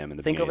despite him in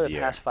the beginning of the year. I think over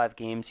the past 5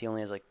 games, he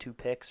only has like 2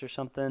 picks or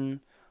something.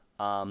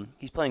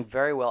 He's playing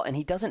very well, and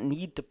he doesn't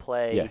need to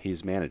play. Yeah,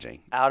 he's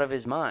managing out of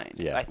his mind.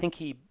 Yeah. I think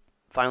he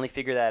finally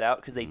figured that out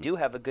because they do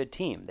have a good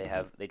team.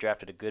 They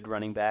drafted a good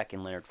running back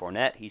in Leonard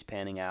Fournette. He's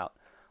panning out.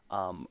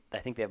 I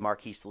think they have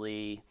Marquise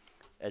Lee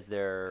as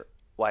their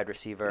wide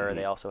receiver.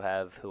 They also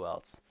have who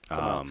else?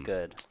 Someone else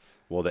good.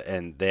 Well, they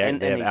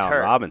have Allen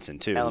Robinson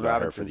too, who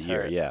got hurt for the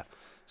year. Hurt. Yeah.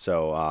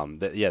 So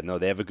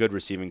they have a good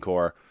receiving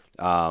core.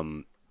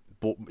 Bortles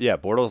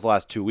the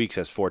last 2 weeks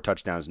has 4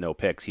 touchdowns, no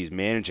picks. He's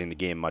managing the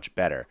game much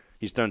better.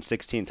 He's thrown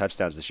 16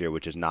 touchdowns this year,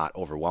 which is not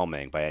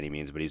overwhelming by any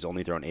means, but he's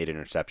only thrown 8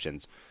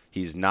 interceptions.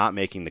 He's not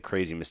making the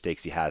crazy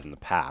mistakes he has in the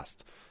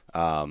past.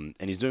 And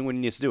he's doing what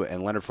he needs to do.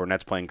 And Leonard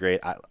Fournette's playing great.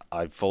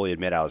 I fully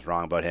admit I was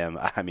wrong about him.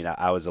 I mean,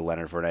 I was a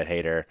Leonard Fournette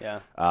hater. Yeah.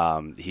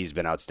 He's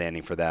been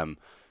outstanding for them.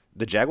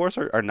 The Jaguars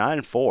are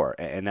 9-4,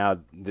 and now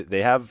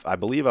they have, I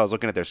believe I was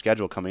looking at their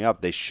schedule coming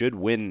up, they should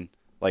win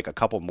like a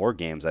couple more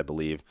games, I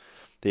believe.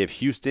 They have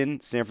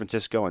Houston, San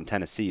Francisco, and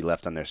Tennessee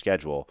left on their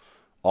schedule,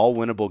 all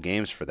winnable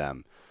games for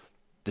them.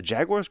 The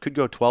Jaguars could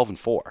go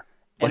 12-4.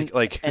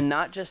 And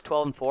not just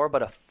 12-4,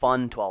 but a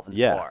fun 12-4.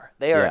 Yeah.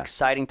 They are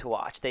exciting to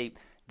watch. They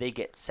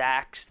get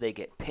sacks, they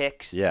get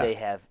picks, they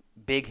have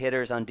big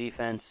hitters on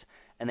defense,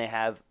 and they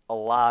have a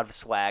lot of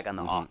swag on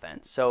the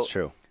offense. So it's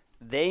true.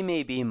 They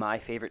may be my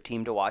favorite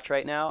team to watch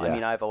right now. Yeah. I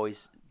mean, I've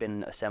always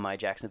been a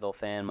semi-Jacksonville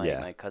fan.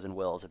 My cousin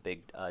Will is a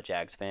big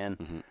Jags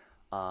fan.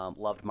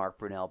 Loved Mark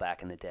Brunell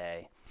back in the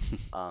day.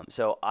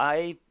 So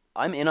I'm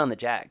in on the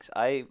Jags.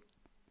 I'm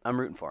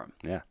rooting for them.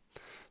 Yeah.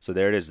 So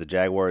there it is. The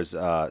Jaguars,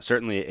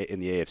 certainly in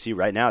the AFC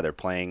right now, they're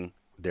playing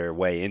their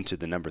way into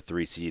the number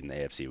 3 seed in the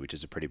AFC, which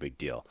is a pretty big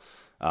deal.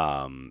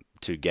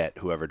 To get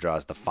whoever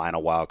draws the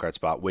final wildcard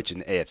spot, which in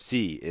the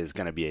AFC is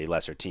going to be a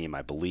lesser team,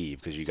 I believe,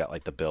 because you got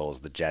like the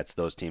Bills, the Jets,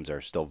 those teams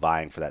are still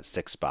vying for that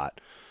 6th spot.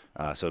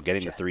 So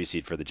getting the 3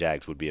 seed for the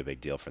Jags would be a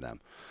big deal for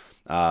them.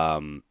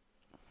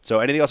 So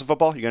anything else in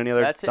football? You got any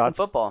other thoughts? That's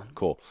it in football.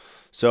 Cool.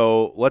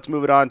 So let's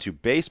move it on to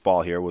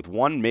baseball here with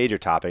one major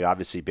topic.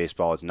 Obviously,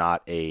 baseball is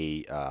not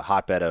a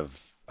hotbed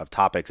of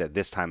topics at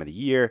this time of the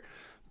year,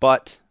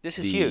 but this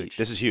is huge.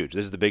 This is huge.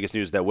 This is the biggest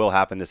news that will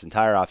happen this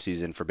entire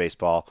offseason for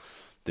baseball.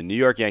 The New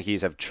York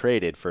Yankees have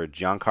traded for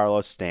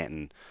Giancarlo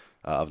Stanton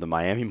of the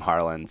Miami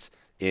Marlins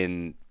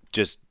in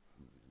just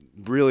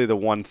really the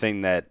one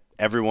thing that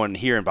everyone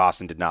here in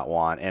Boston did not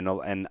want.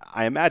 And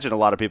I imagine a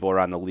lot of people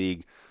around the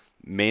league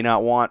may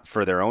not want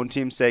for their own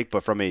team's sake,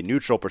 but from a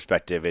neutral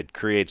perspective, it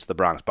creates the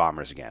Bronx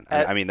Bombers again.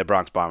 I mean, the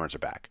Bronx Bombers are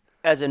back.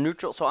 As a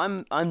neutral, so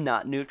I'm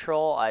not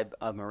neutral.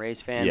 I'm a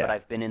Rays fan, Yeah. but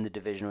I've been in the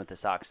division with the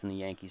Sox and the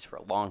Yankees for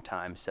a long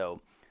time,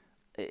 so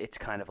it's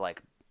kind of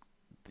like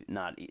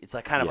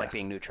like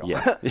being neutral.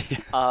 Yeah.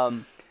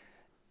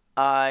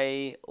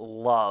 I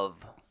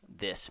love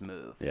this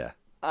move. Yeah.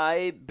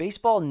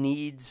 Baseball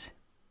needs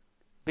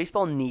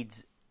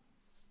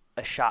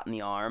a shot in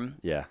the arm.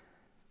 Yeah.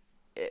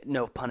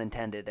 No pun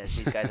intended, as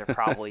these guys are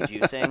probably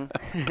juicing.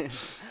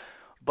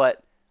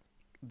 But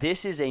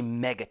this is a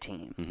mega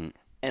team.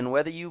 And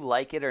whether you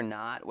like it or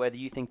not, whether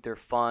you think they're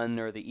fun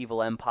or the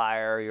evil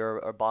empire, or you're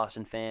a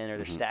Boston fan, or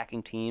they're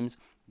stacking teams,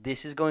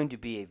 this is going to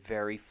be a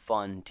very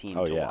fun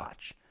team to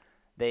watch.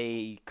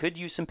 They could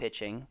use some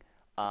pitching,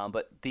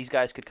 but these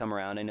guys could come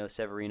around. I know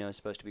Severino is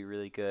supposed to be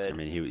really good. I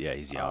mean,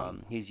 he's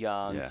young. He's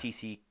young. Yeah.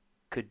 CC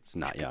could. He's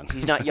not young.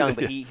 He's not young,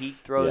 but he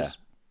throws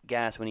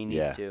gas when he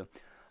needs to.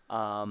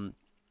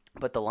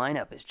 But the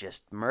lineup is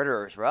just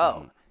murderer's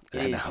row.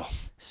 It is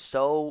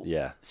so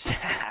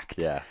stacked.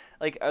 Yeah.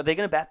 Like, are they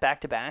going to bat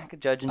back-to-back,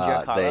 Judge and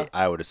Giancarlo?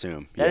 I would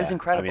assume. That is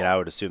incredible. I mean, I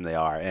would assume they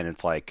are. And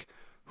it's like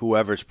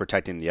whoever's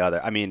protecting the other.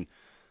 I mean,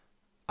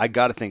 I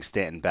got to think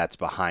Stanton bats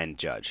behind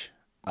Judge.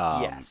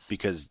 Yes.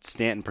 Because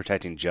Stanton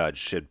protecting Judge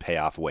should pay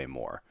off way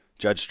more.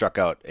 Judge struck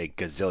out a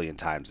gazillion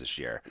times this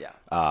year. Yeah.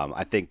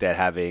 I think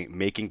that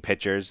making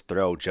pitchers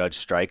throw Judge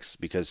strikes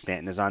because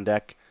Stanton is on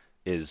deck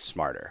is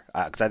smarter.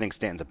 Because I think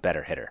Stanton's a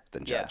better hitter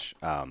than Judge.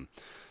 Yeah.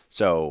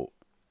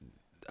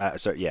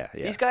 Yeah.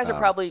 These guys are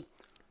probably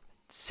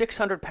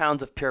 600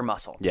 pounds of pure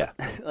muscle. Yeah.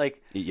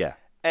 Like, yeah.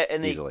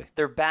 And easily.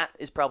 their bat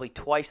is probably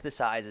twice the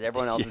size as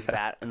everyone else's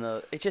bat,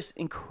 and it's just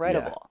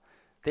incredible.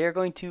 They're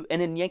going to,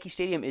 and in Yankee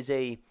Stadium is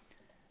a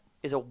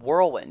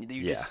whirlwind.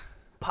 You just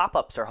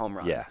pop-ups are home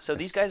runs. Yeah. So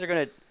these guys are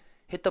going to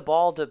hit the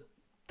ball to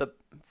the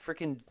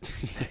freaking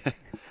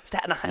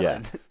Staten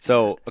Island. Yeah.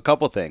 So a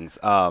couple things.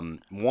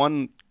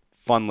 One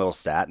fun little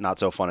stat, not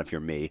so fun if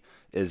you're me,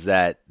 is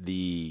that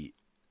the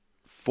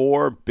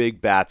 4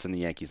 big bats in the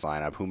Yankees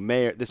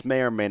lineup, this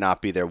may or may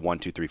not be their 1,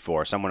 2, 3,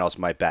 4. Someone else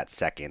might bat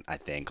second, I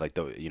think. Like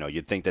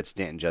you'd think that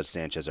Stanton, Judge,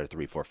 Sanchez are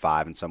 3, 4,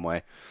 5 in some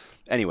way.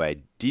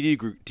 Anyway, Didi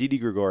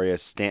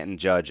Gregorius, Stanton,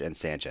 Judge, and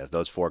Sanchez,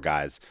 those 4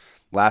 guys,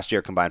 last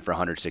year combined for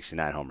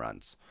 169 home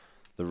runs.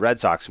 The Red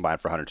Sox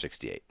combined for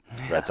 168.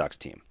 Red Sox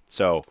team.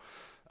 So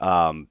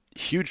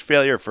huge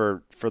failure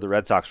for the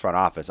Red Sox front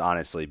office,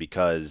 honestly,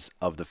 because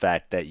of the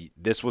fact that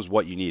this was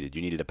what you needed.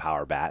 You needed a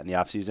power bat in the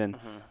offseason,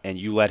 and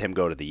you let him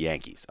go to the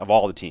Yankees of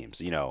all the teams.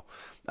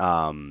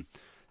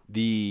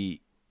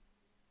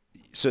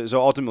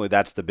 So ultimately,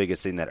 that's the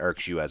biggest thing that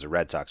irks you as a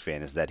Red Sox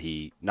fan, is that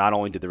he not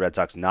only did the Red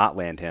Sox not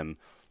land him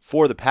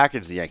for the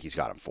package the Yankees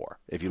got him for.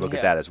 If you look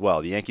at that as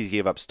well, the Yankees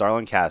gave up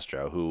Starlin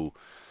Castro, who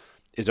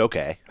is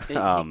okay. He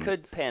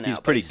could pan out. He's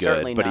pretty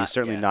good, but not, he's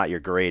certainly not your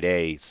grade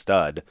A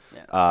stud.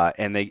 Yeah.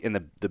 And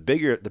the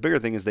bigger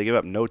thing is they give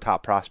up no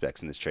top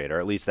prospects in this trade, or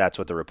at least that's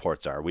what the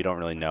reports are. We don't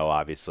really know.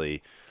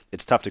 Obviously,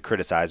 it's tough to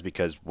criticize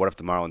because what if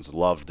the Marlins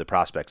loved the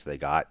prospects they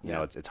got? You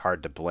know, it's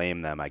hard to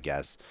blame them, I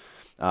guess.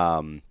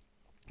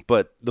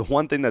 But the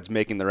one thing that's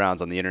making the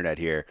rounds on the internet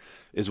here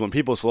is when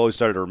people slowly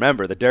started to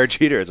remember that Derek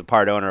Jeter is a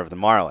part owner of the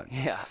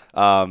Marlins. Yeah.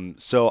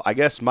 So I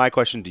guess my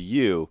question to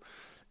you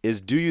is,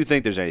 do you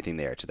think there's anything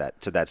there to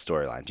that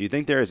storyline? Do you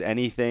think there is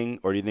anything,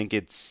 or do you think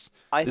is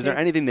there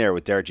anything there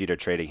with Derek Jeter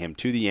trading him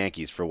to the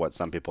Yankees for what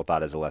some people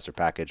thought is a lesser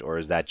package, or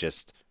is that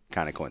just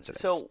kind of coincidence?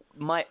 So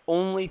my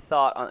only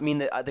thought,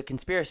 the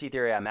conspiracy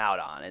theory I'm out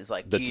on is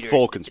like the Jeter's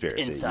full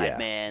conspiracy, inside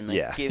man,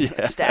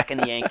 like stacking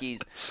the Yankees.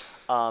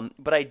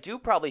 But I do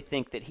probably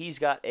think that he's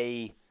got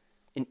an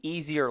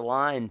easier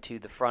line to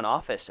the front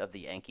office of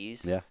the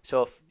Yankees. Yeah.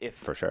 So if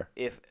for sure,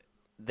 if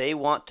they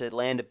want to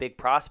land a big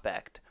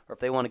prospect, or if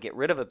they want to get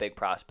rid of a big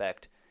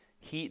prospect,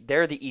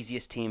 they're the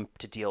easiest team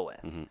to deal with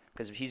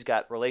because he's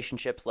got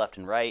relationships left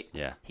and right.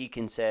 Yeah. He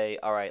can say,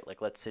 all right,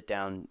 like let's sit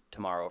down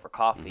tomorrow over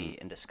coffee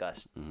and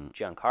discuss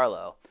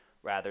Giancarlo,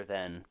 rather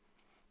than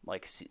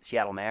like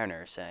Seattle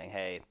Mariners saying,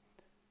 hey,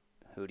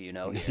 who do you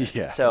know here?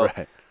 Yeah. So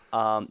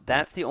right.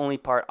 That's the only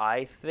part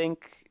I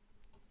think.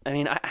 I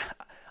mean,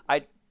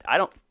 I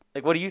don't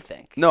like. What do you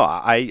think? No,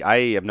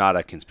 I am not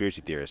a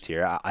conspiracy theorist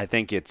here. I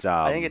think it's.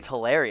 I think it's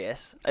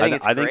hilarious. I think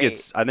it's great.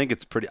 I think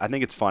it's pretty. I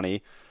think it's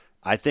funny.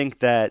 I think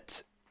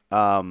that.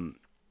 I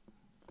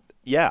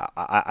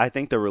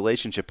think the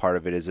relationship part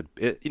of it is,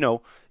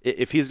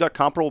 if he's got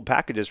comparable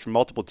packages from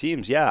multiple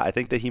teams, I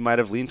think that he might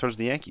have leaned towards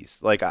the Yankees.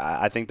 Like,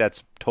 I think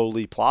that's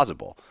totally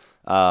plausible.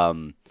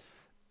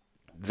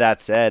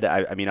 That said,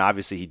 I mean,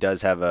 obviously he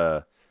does have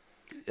a.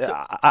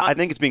 I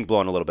think it's being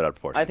blown a little bit out of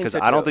proportion because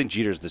I don't think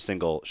Jeter's the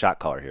single shot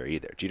caller here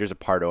either. Jeter's a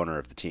part owner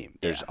of the team.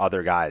 There's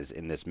other guys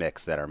in this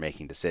mix that are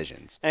making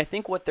decisions. And I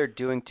think what they're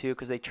doing too,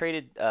 because they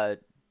traded,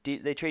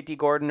 they trade D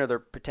Gordon, or they're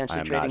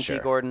potentially trading D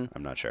Gordon.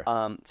 I'm not sure.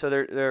 So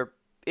they're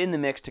in the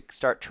mix to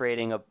start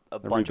trading a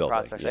bunch of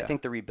prospects. I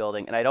think they're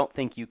rebuilding, and I don't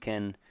think you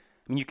can.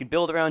 I mean, you can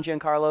build around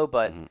Giancarlo,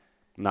 but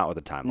not with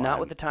the timeline. Not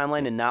with the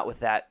timeline, and not with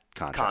that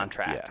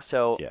contract. Yeah.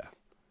 So. Yeah.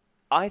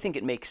 I think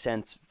it makes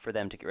sense for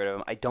them to get rid of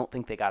him. I don't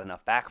think they got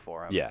enough back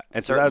for him. Yeah,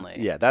 and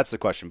certainly. So that's the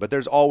question. But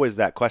there's always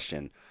that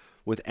question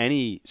with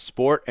any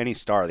sport, any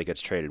star that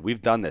gets traded.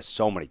 We've done this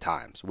so many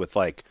times with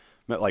like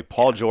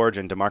Paul George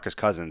and DeMarcus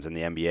Cousins in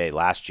the NBA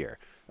last year.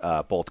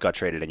 Both got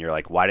traded, and you're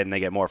like, why didn't they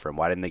get more for him?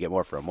 Why didn't they get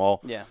more for him?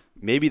 Well,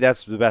 maybe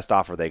that's the best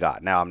offer they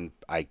got. Now,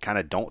 I kind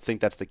of don't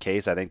think that's the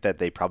case. I think that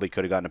they probably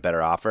could have gotten a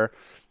better offer.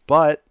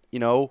 But,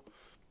 the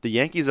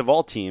Yankees of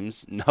all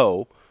teams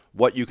know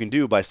what you can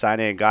do by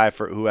signing a guy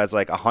who has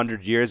like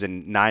 100 years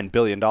and $9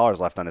 billion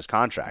left on his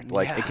contract.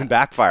 Like, it can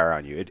backfire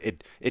on you.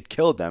 It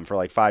killed them for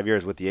like 5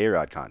 years with the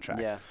A-Rod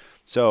contract. Yeah.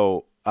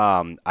 So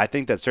I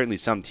think that certainly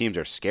some teams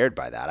are scared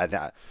by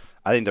that.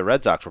 I think the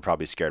Red Sox were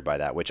probably scared by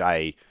that, which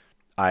I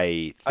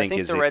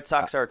think the Red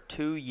Sox are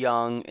too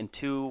young and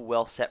too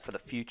well set for the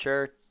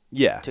future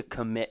to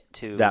commit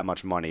to that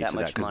much money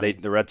because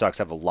the Red Sox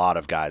have a lot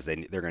of guys they're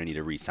going to need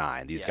to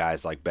re-sign. These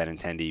guys like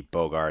Benintendi,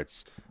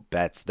 Bogarts,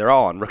 Betts, they're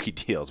all on rookie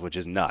deals, which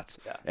is nuts.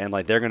 Yeah. And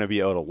like they're going to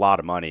be owed a lot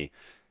of money.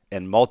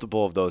 And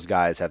multiple of those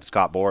guys have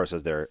Scott Boras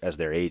as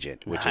their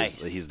agent, which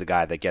is he's the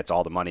guy that gets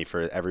all the money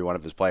for every one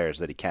of his players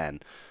that he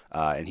can,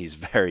 and he's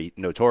very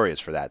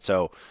notorious for that.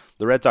 So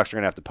the Red Sox are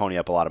going to have to pony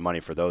up a lot of money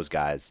for those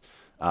guys.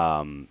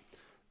 The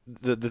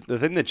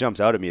thing that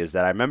jumps out at me is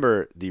that I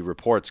remember the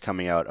reports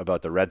coming out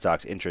about the Red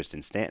Sox interest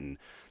in Stanton,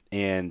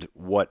 and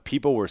what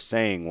people were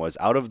saying was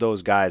out of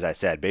those guys, I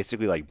said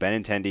basically like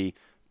Benintendi,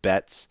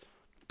 Betts,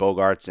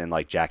 Bogarts, and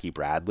like Jackie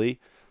Bradley,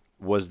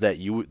 was that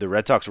the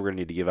Red Sox were going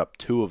to need to give up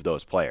 2 of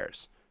those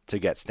players to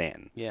get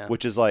Stanton. Yeah.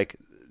 Which is like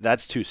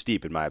that's too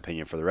steep in my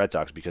opinion for the Red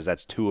Sox because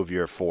that's 2 of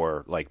your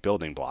 4 like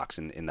building blocks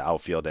in the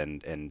outfield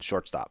and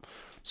shortstop.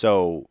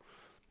 So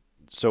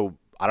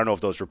I don't know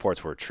if those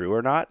reports were true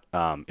or not.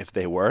 If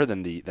they were,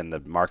 then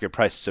the market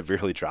price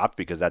severely dropped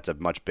because that's a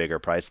much bigger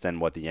price than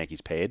what the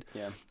Yankees paid.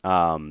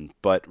 Yeah.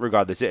 But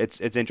regardless,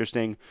 it's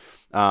interesting.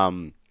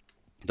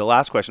 The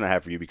last question I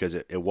have for you, because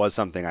it was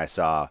something I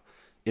saw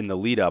in the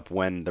lead up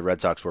when the Red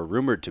Sox were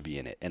rumored to be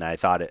in it, and I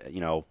thought,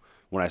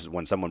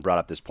 when someone brought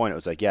up this point, it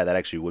was like, yeah, that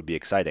actually would be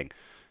exciting.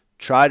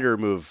 Try to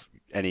remove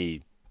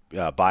any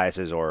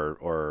biases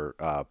or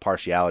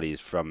partialities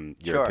from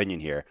your opinion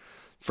here.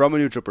 From a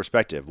neutral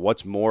perspective,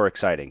 what's more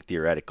exciting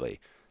theoretically?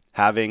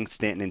 Having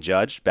Stanton and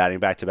Judge batting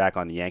back-to-back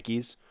on the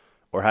Yankees,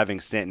 or having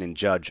Stanton and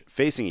Judge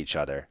facing each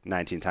other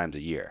 19 times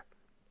a year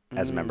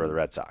as a member of the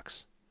Red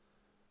Sox?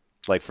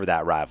 Like for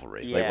that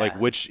rivalry, Yeah. like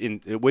which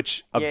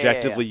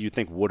objectively you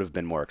think would have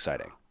been more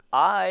exciting?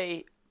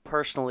 I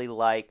personally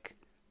like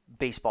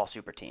baseball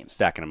super teams.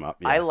 Stacking them up.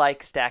 Yeah. I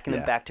like stacking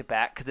them Yeah. back to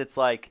back because it's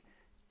like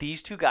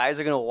these 2 guys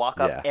are going to walk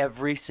up Yeah.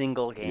 every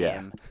single game.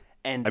 Yeah.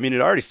 And I mean,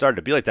 it already started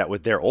to be like that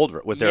with their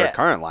Yeah.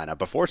 current lineup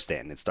before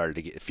Stanton. It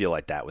started to feel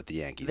like that with the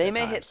Yankees. they at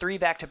may hit times. 3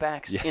 back to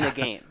backs in a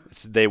game.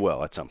 They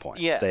will at some point.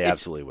 Yeah, they it's-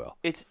 absolutely will.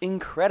 It's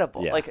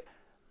incredible. Yeah. Like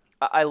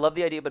I love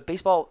the idea, but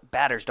baseball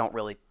batters don't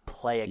really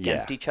play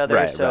against each other.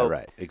 Right, so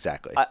right,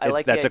 exactly. I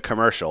like that's the- a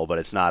commercial, but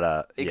it's not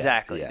a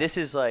exactly. Yeah, This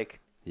is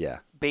like yeah.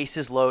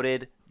 bases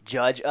loaded,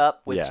 Judge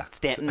up with Yeah.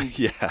 Stanton.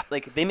 Yeah.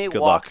 Like they may Good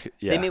walk. luck.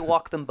 Yeah. They may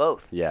walk them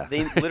both. Yeah.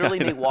 They literally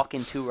may walk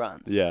in 2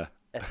 runs. Yeah.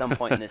 At some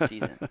point in this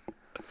season.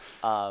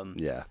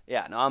 Yeah.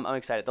 Yeah, no, I'm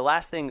excited. The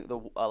last thing I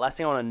want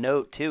to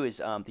note too is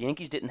the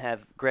Yankees didn't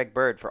have Greg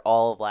Bird for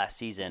all of last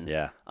season.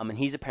 Yeah. And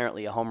he's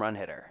apparently a home run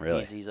hitter.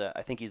 Really?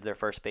 I think he's their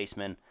first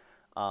baseman.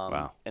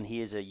 Wow. And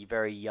he is a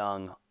very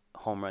young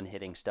home run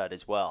hitting stud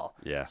as well.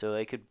 Yeah. So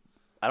they could.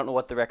 I don't know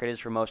what the record is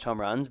for most home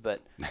runs, but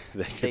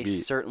they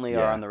certainly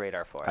are on the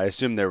radar for it. I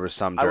assume there was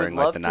some I would during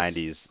like love the to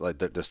 90s, like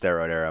the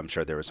steroid era. I'm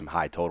sure there was some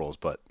high totals,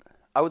 but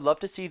I would love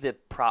to see the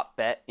prop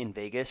bet in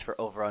Vegas for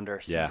over/under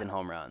season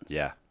home runs.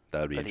 yeah, that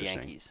would be For the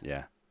interesting. Yankees.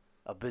 Yeah.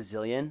 A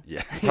bazillion.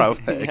 Yeah,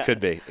 probably. It could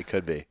be. It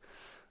could be.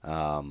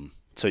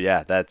 So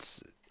yeah,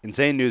 that's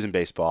insane news in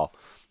baseball.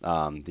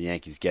 The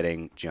Yankees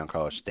getting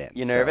Giancarlo Stanton.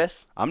 You So,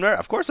 nervous? I'm nervous.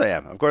 Of course I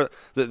am. Of course.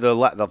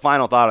 The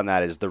final thought on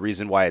that is the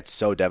reason why it's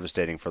so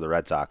devastating for the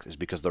Red Sox is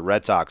because the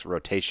Red Sox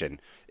rotation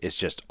is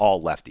just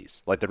all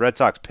lefties. Like the Red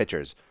Sox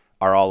pitchers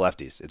are all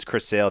lefties. It's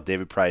Chris Sale,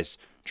 David Price,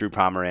 Drew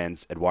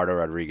Pomeranz, Eduardo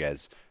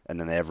Rodriguez, and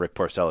then they have Rick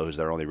Porcello, who's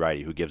their only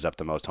righty, who gives up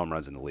the most home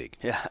runs in the league.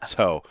 Yeah.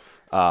 So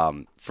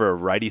for a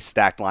righty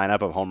stacked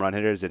lineup of home run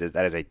hitters,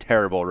 that is a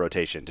terrible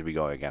rotation to be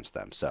going against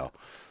them. So,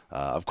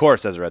 of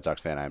course, as a Red Sox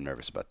fan, I'm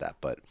nervous about that.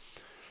 But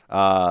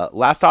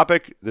last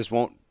topic, this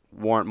won't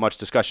warrant much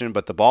discussion,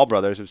 but the Ball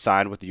brothers have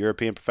signed with the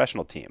European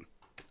professional team.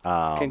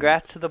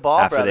 Congrats to the Ball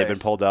after brothers. they've been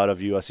pulled out of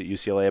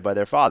UCLA by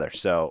their father.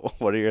 So,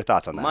 what are your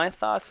thoughts on that? My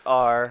thoughts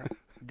are,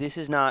 this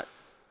is not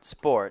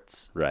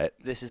sports. Right.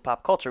 This is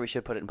pop culture. We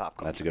should put it in pop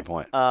culture. That's a good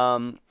point.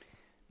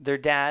 Their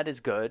dad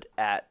is good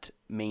at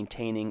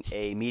maintaining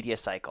a media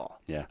cycle.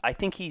 Yeah. I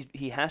think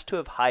he has to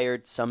have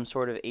hired some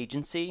sort of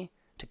agency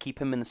to keep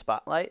him in the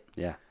spotlight.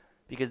 Yeah.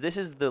 Because this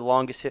is the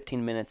longest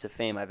 15 minutes of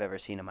fame I've ever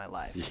seen in my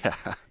life.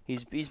 Yeah.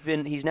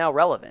 He's now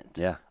relevant.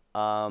 Yeah.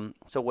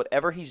 So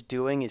whatever he's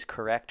doing is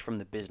correct from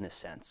the business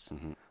sense.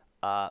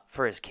 Mm-hmm.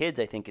 For his kids,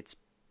 I think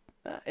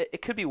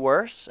it could be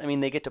worse. I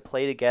mean, they get to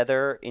play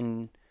together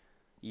in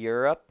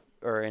Europe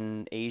or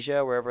in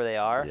Asia, wherever they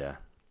are. Yeah.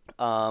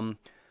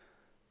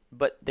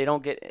 But they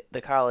don't get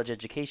the college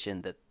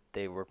education that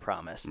they were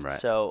promised. Right.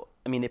 So,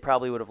 I mean, they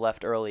probably would have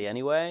left early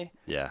anyway.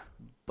 Yeah.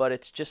 But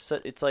it's just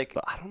it's like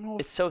But I don't know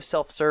if it's so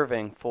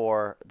self-serving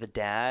for the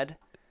dad.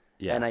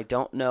 Yeah. And I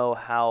don't know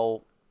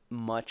how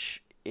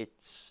much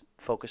it's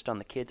focused on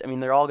the kids. I mean,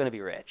 they're all going to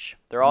be rich.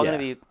 They're all going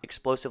to be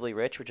explosively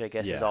rich, which I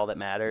guess is Yeah. all that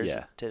matters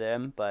Yeah. to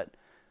them. But,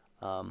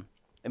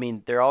 I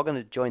mean, they're all going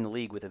to join the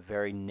league with a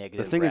very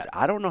negative The thing is, rep.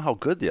 I don't know how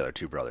good the other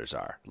two brothers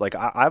are. Like,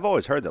 I've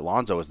always heard that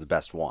Lonzo is the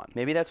best one.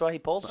 Maybe that's why he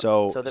pulled them,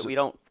 So that we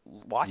don't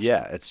watch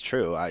Yeah, them. it's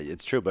true.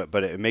 It's true,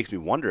 but it makes me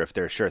wonder if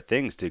they're sure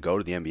things to go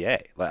to the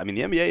NBA. Like, I mean,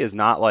 the NBA is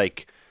not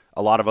like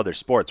a lot of other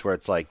sports where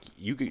it's like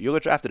you'll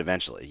get drafted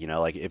eventually. You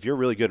know, like if you're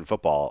really good in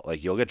football,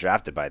 like you'll get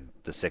drafted by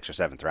the 6th or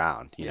 7th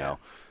round. You know,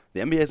 the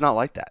NBA is not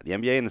like that. The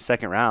NBA in the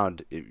second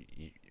round,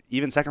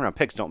 even second round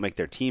picks don't make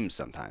their teams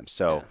sometimes.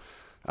 So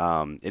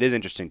it is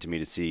interesting to me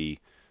to see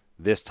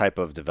this type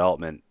of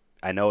development.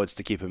 I know it's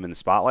to keep him in the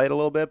spotlight a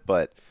little bit,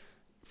 but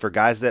for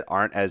guys that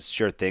aren't as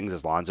sure things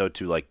as Lonzo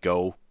to like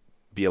go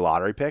be a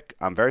lottery pick,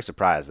 I'm very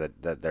surprised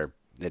that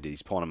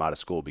he's pulling him out of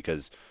school,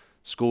 because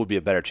school would be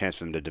a better chance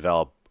for him to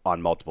develop on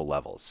multiple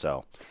levels.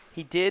 So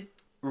He did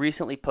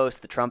recently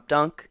post the Trump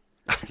dunk.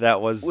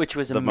 that was Which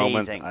was the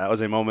amazing. moment. That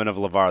was a moment of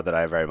LeVar that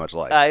I very much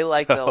liked. I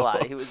liked it a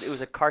lot. It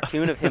was a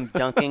cartoon of him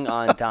dunking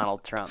on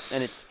Donald Trump,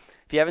 and if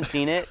you haven't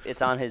seen it,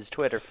 it's on his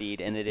Twitter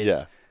feed, and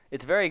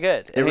it's very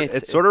good. I mean,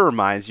 It sort of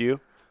reminds you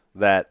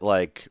that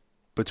like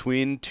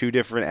between two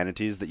different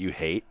entities that you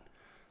hate,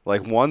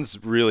 Like one's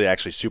really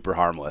actually super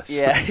harmless.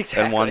 Yeah,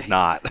 exactly. And one's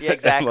not. Yeah,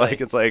 exactly. And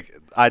it's like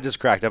I just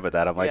cracked up at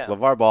that. I'm like, Yeah.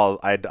 LeVar Ball,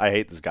 I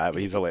hate this guy,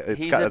 but he's hilarious.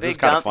 He's a big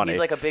kind dump. of funny. He's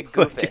like a big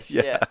goofus.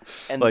 Yeah.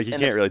 And, like he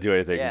can't really do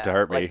anything yeah, to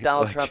hurt me. Like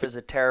Donald Like, Trump is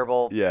a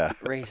terrible, Yeah.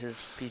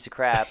 racist piece of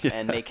crap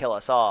and may kill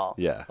us all.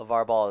 Yeah.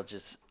 LeVar Ball is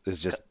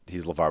just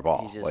he's LeVar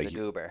Ball. he's just like, a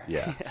goober.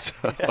 Yeah.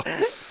 So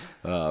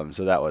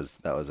that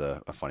was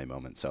a funny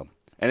moment. So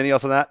anything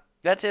else on that?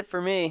 That's it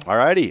for me.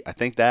 Alrighty, I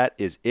think that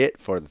is it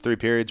for the 3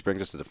 periods.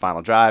 Brings us to the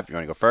final drive. You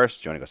want to go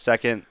first? Do you want to go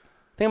second?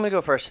 I think I'm gonna go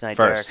first tonight,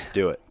 First, Derek.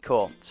 do it.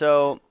 Cool.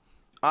 So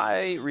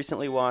I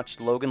recently watched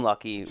Logan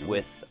Lucky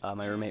with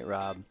my roommate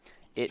Rob.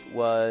 It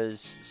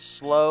was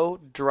slow,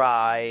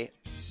 dry,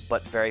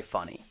 but very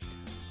funny.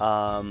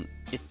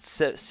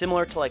 It's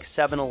similar to like this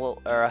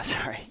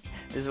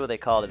is what they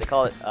called it. They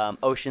call it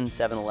Ocean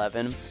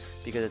 7-Eleven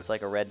because it's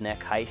like a redneck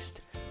heist.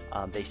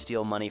 They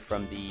steal money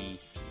from the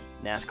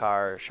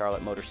NASCAR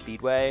Charlotte Motor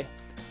Speedway,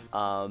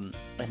 and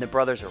the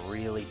brothers are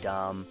really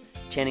dumb.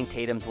 Channing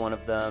Tatum's one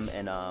of them,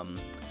 and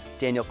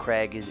Daniel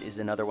Craig is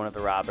another one of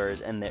the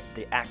robbers, and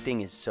the acting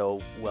is so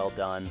well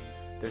done.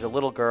 There's a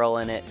little girl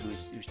in it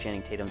who's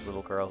Channing Tatum's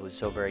little girl who's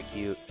so very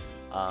cute.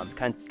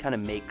 Kind of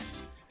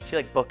makes she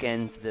like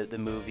bookends the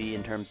movie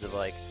in terms of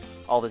like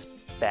all this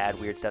bad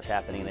weird stuff's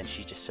happening, and then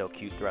she's just so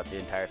cute throughout the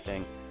entire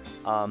thing.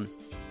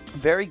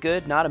 Very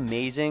good, not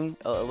amazing.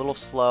 A little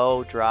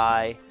slow,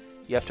 dry.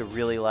 You have to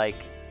really like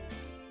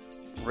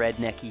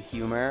rednecky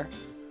humor.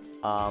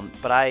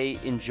 But I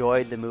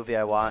enjoyed the movie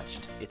I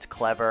watched. It's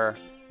clever.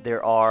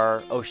 There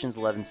are Ocean's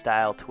 11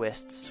 style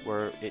twists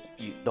where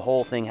the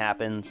whole thing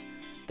happens.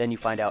 Then you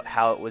find out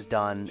how it was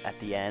done at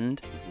the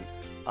end.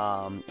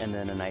 And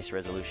then a nice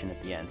resolution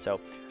at the end.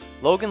 So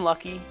Logan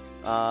Lucky,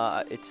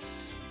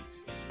 it's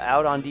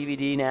out on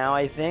DVD now,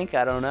 I think.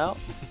 I don't know.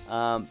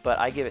 But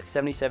I give it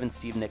 77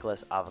 Steve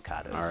Nicholas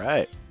avocados. All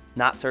right.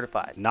 Not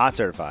certified. Not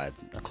certified.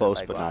 Close,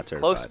 certified but guac. not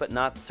certified. Close, but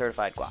not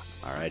certified guac.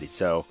 Alrighty,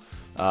 so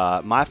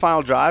my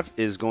final drive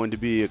is going to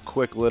be a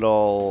quick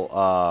little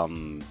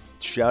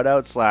shout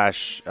out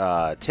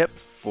 / tip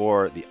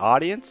for the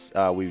audience.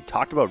 We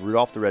talked about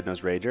Rudolph the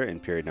Red-Nosed Rager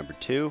in period number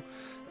 2,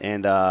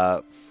 and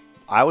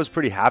I was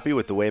pretty happy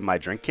with the way my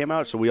drink came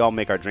out. So we all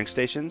make our drink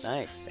stations.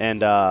 Nice.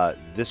 And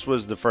this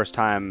was the first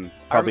time,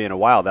 probably in a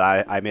while, that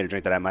I made a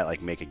drink that I might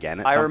like make again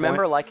at some point. I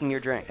remember liking your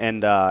drink.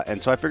 And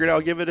so I figured I'll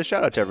give it a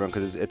shout out to everyone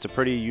because it's a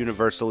pretty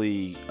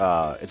universally,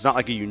 it's not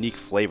like a unique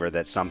flavor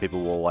that some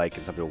people will like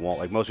and some people won't.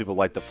 Like most people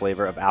like the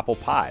flavor of apple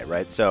pie,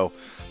 right? So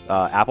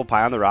apple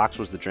pie on the rocks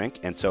was the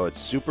drink, and so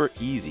it's super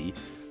easy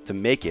to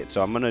make it.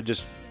 So I'm going to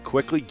just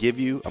quickly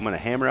I'm going to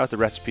hammer out the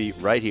recipe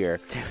right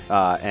here.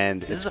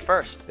 And This is a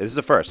first. This is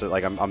a first. So,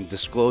 like I'm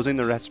disclosing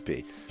the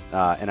recipe.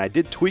 And I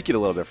did tweak it a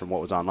little bit from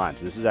what was online.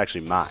 So this is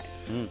actually mine.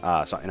 And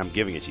I'm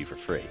giving it to you for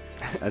free.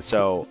 And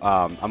so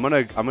I'm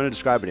gonna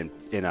describe it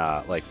in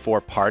like 4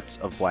 parts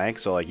of blank.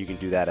 So like you can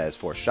do that as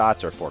 4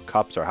 shots or 4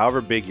 cups or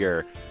however big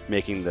you're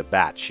making the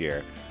batch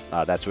here.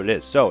 That's what it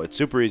is. So it's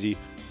super easy.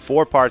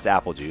 4 parts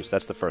apple juice.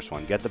 That's the first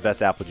one. Get the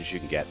best apple juice you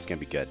can get. It's gonna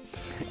be good.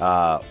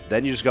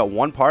 Then you just got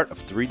 1 part of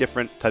 3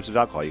 different types of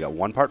alcohol. You got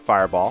 1 part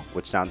Fireball,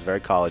 which sounds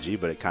very college-y,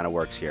 but it kind of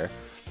works here.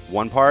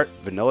 1 part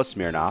vanilla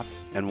Smirnoff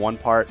and 1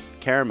 part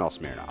caramel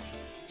Smirnoff.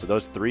 So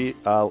those 3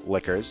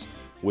 liquors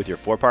with your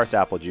 4 parts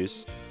apple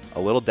juice, a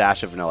little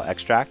dash of vanilla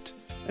extract,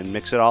 and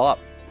mix it all up.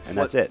 And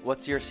that's it.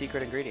 What's your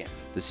secret ingredient?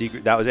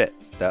 That was it.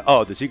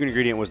 The secret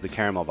ingredient was the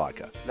caramel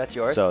vodka. That's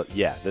yours? So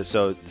yeah,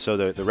 so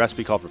the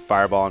recipe called for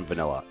Fireball and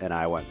vanilla, and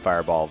I went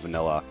Fireball,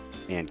 vanilla,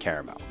 and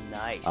caramel.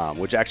 Nice.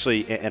 Which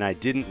actually, and I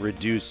didn't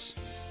reduce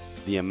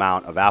the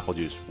amount of apple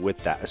juice with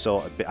that.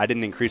 So I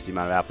didn't increase the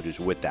amount of apple juice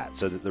with that.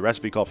 So the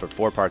recipe called for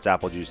 4 parts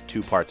apple juice,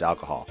 2 parts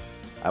alcohol.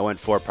 I went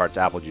 4 parts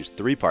apple juice,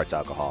 3 parts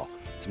alcohol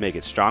to make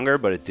it stronger,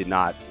 but it did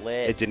not.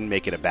 Lit. It didn't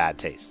make it a bad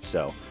taste.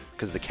 So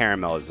because the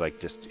caramel is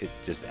like it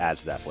just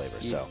adds to that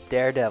flavor. So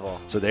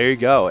daredevil. So there you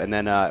go. And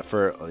then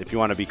if you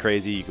want to be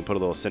crazy, you can put a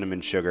little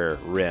cinnamon sugar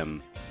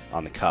rim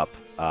on the cup.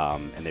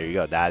 And there you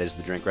go. That is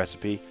the drink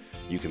recipe.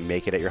 You can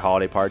make it at your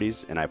holiday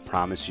parties, and I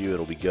promise you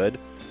it'll be good.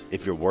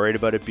 If you're worried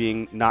about it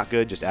being not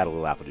good, just add a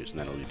little apple juice, and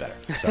then it'll be better.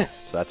 So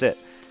that's it.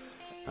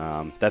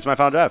 That's my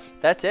final drive.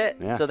 That's it.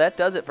 Yeah. So that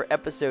does it for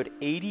episode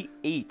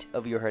 88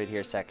 of You Heard It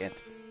Here Second.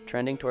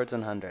 Trending towards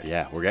 100.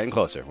 Yeah, we're getting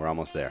closer. We're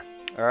almost there.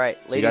 All right.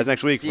 See you guys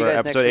next week see you for guys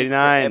episode next week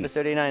 89.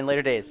 Episode 89.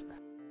 Later days.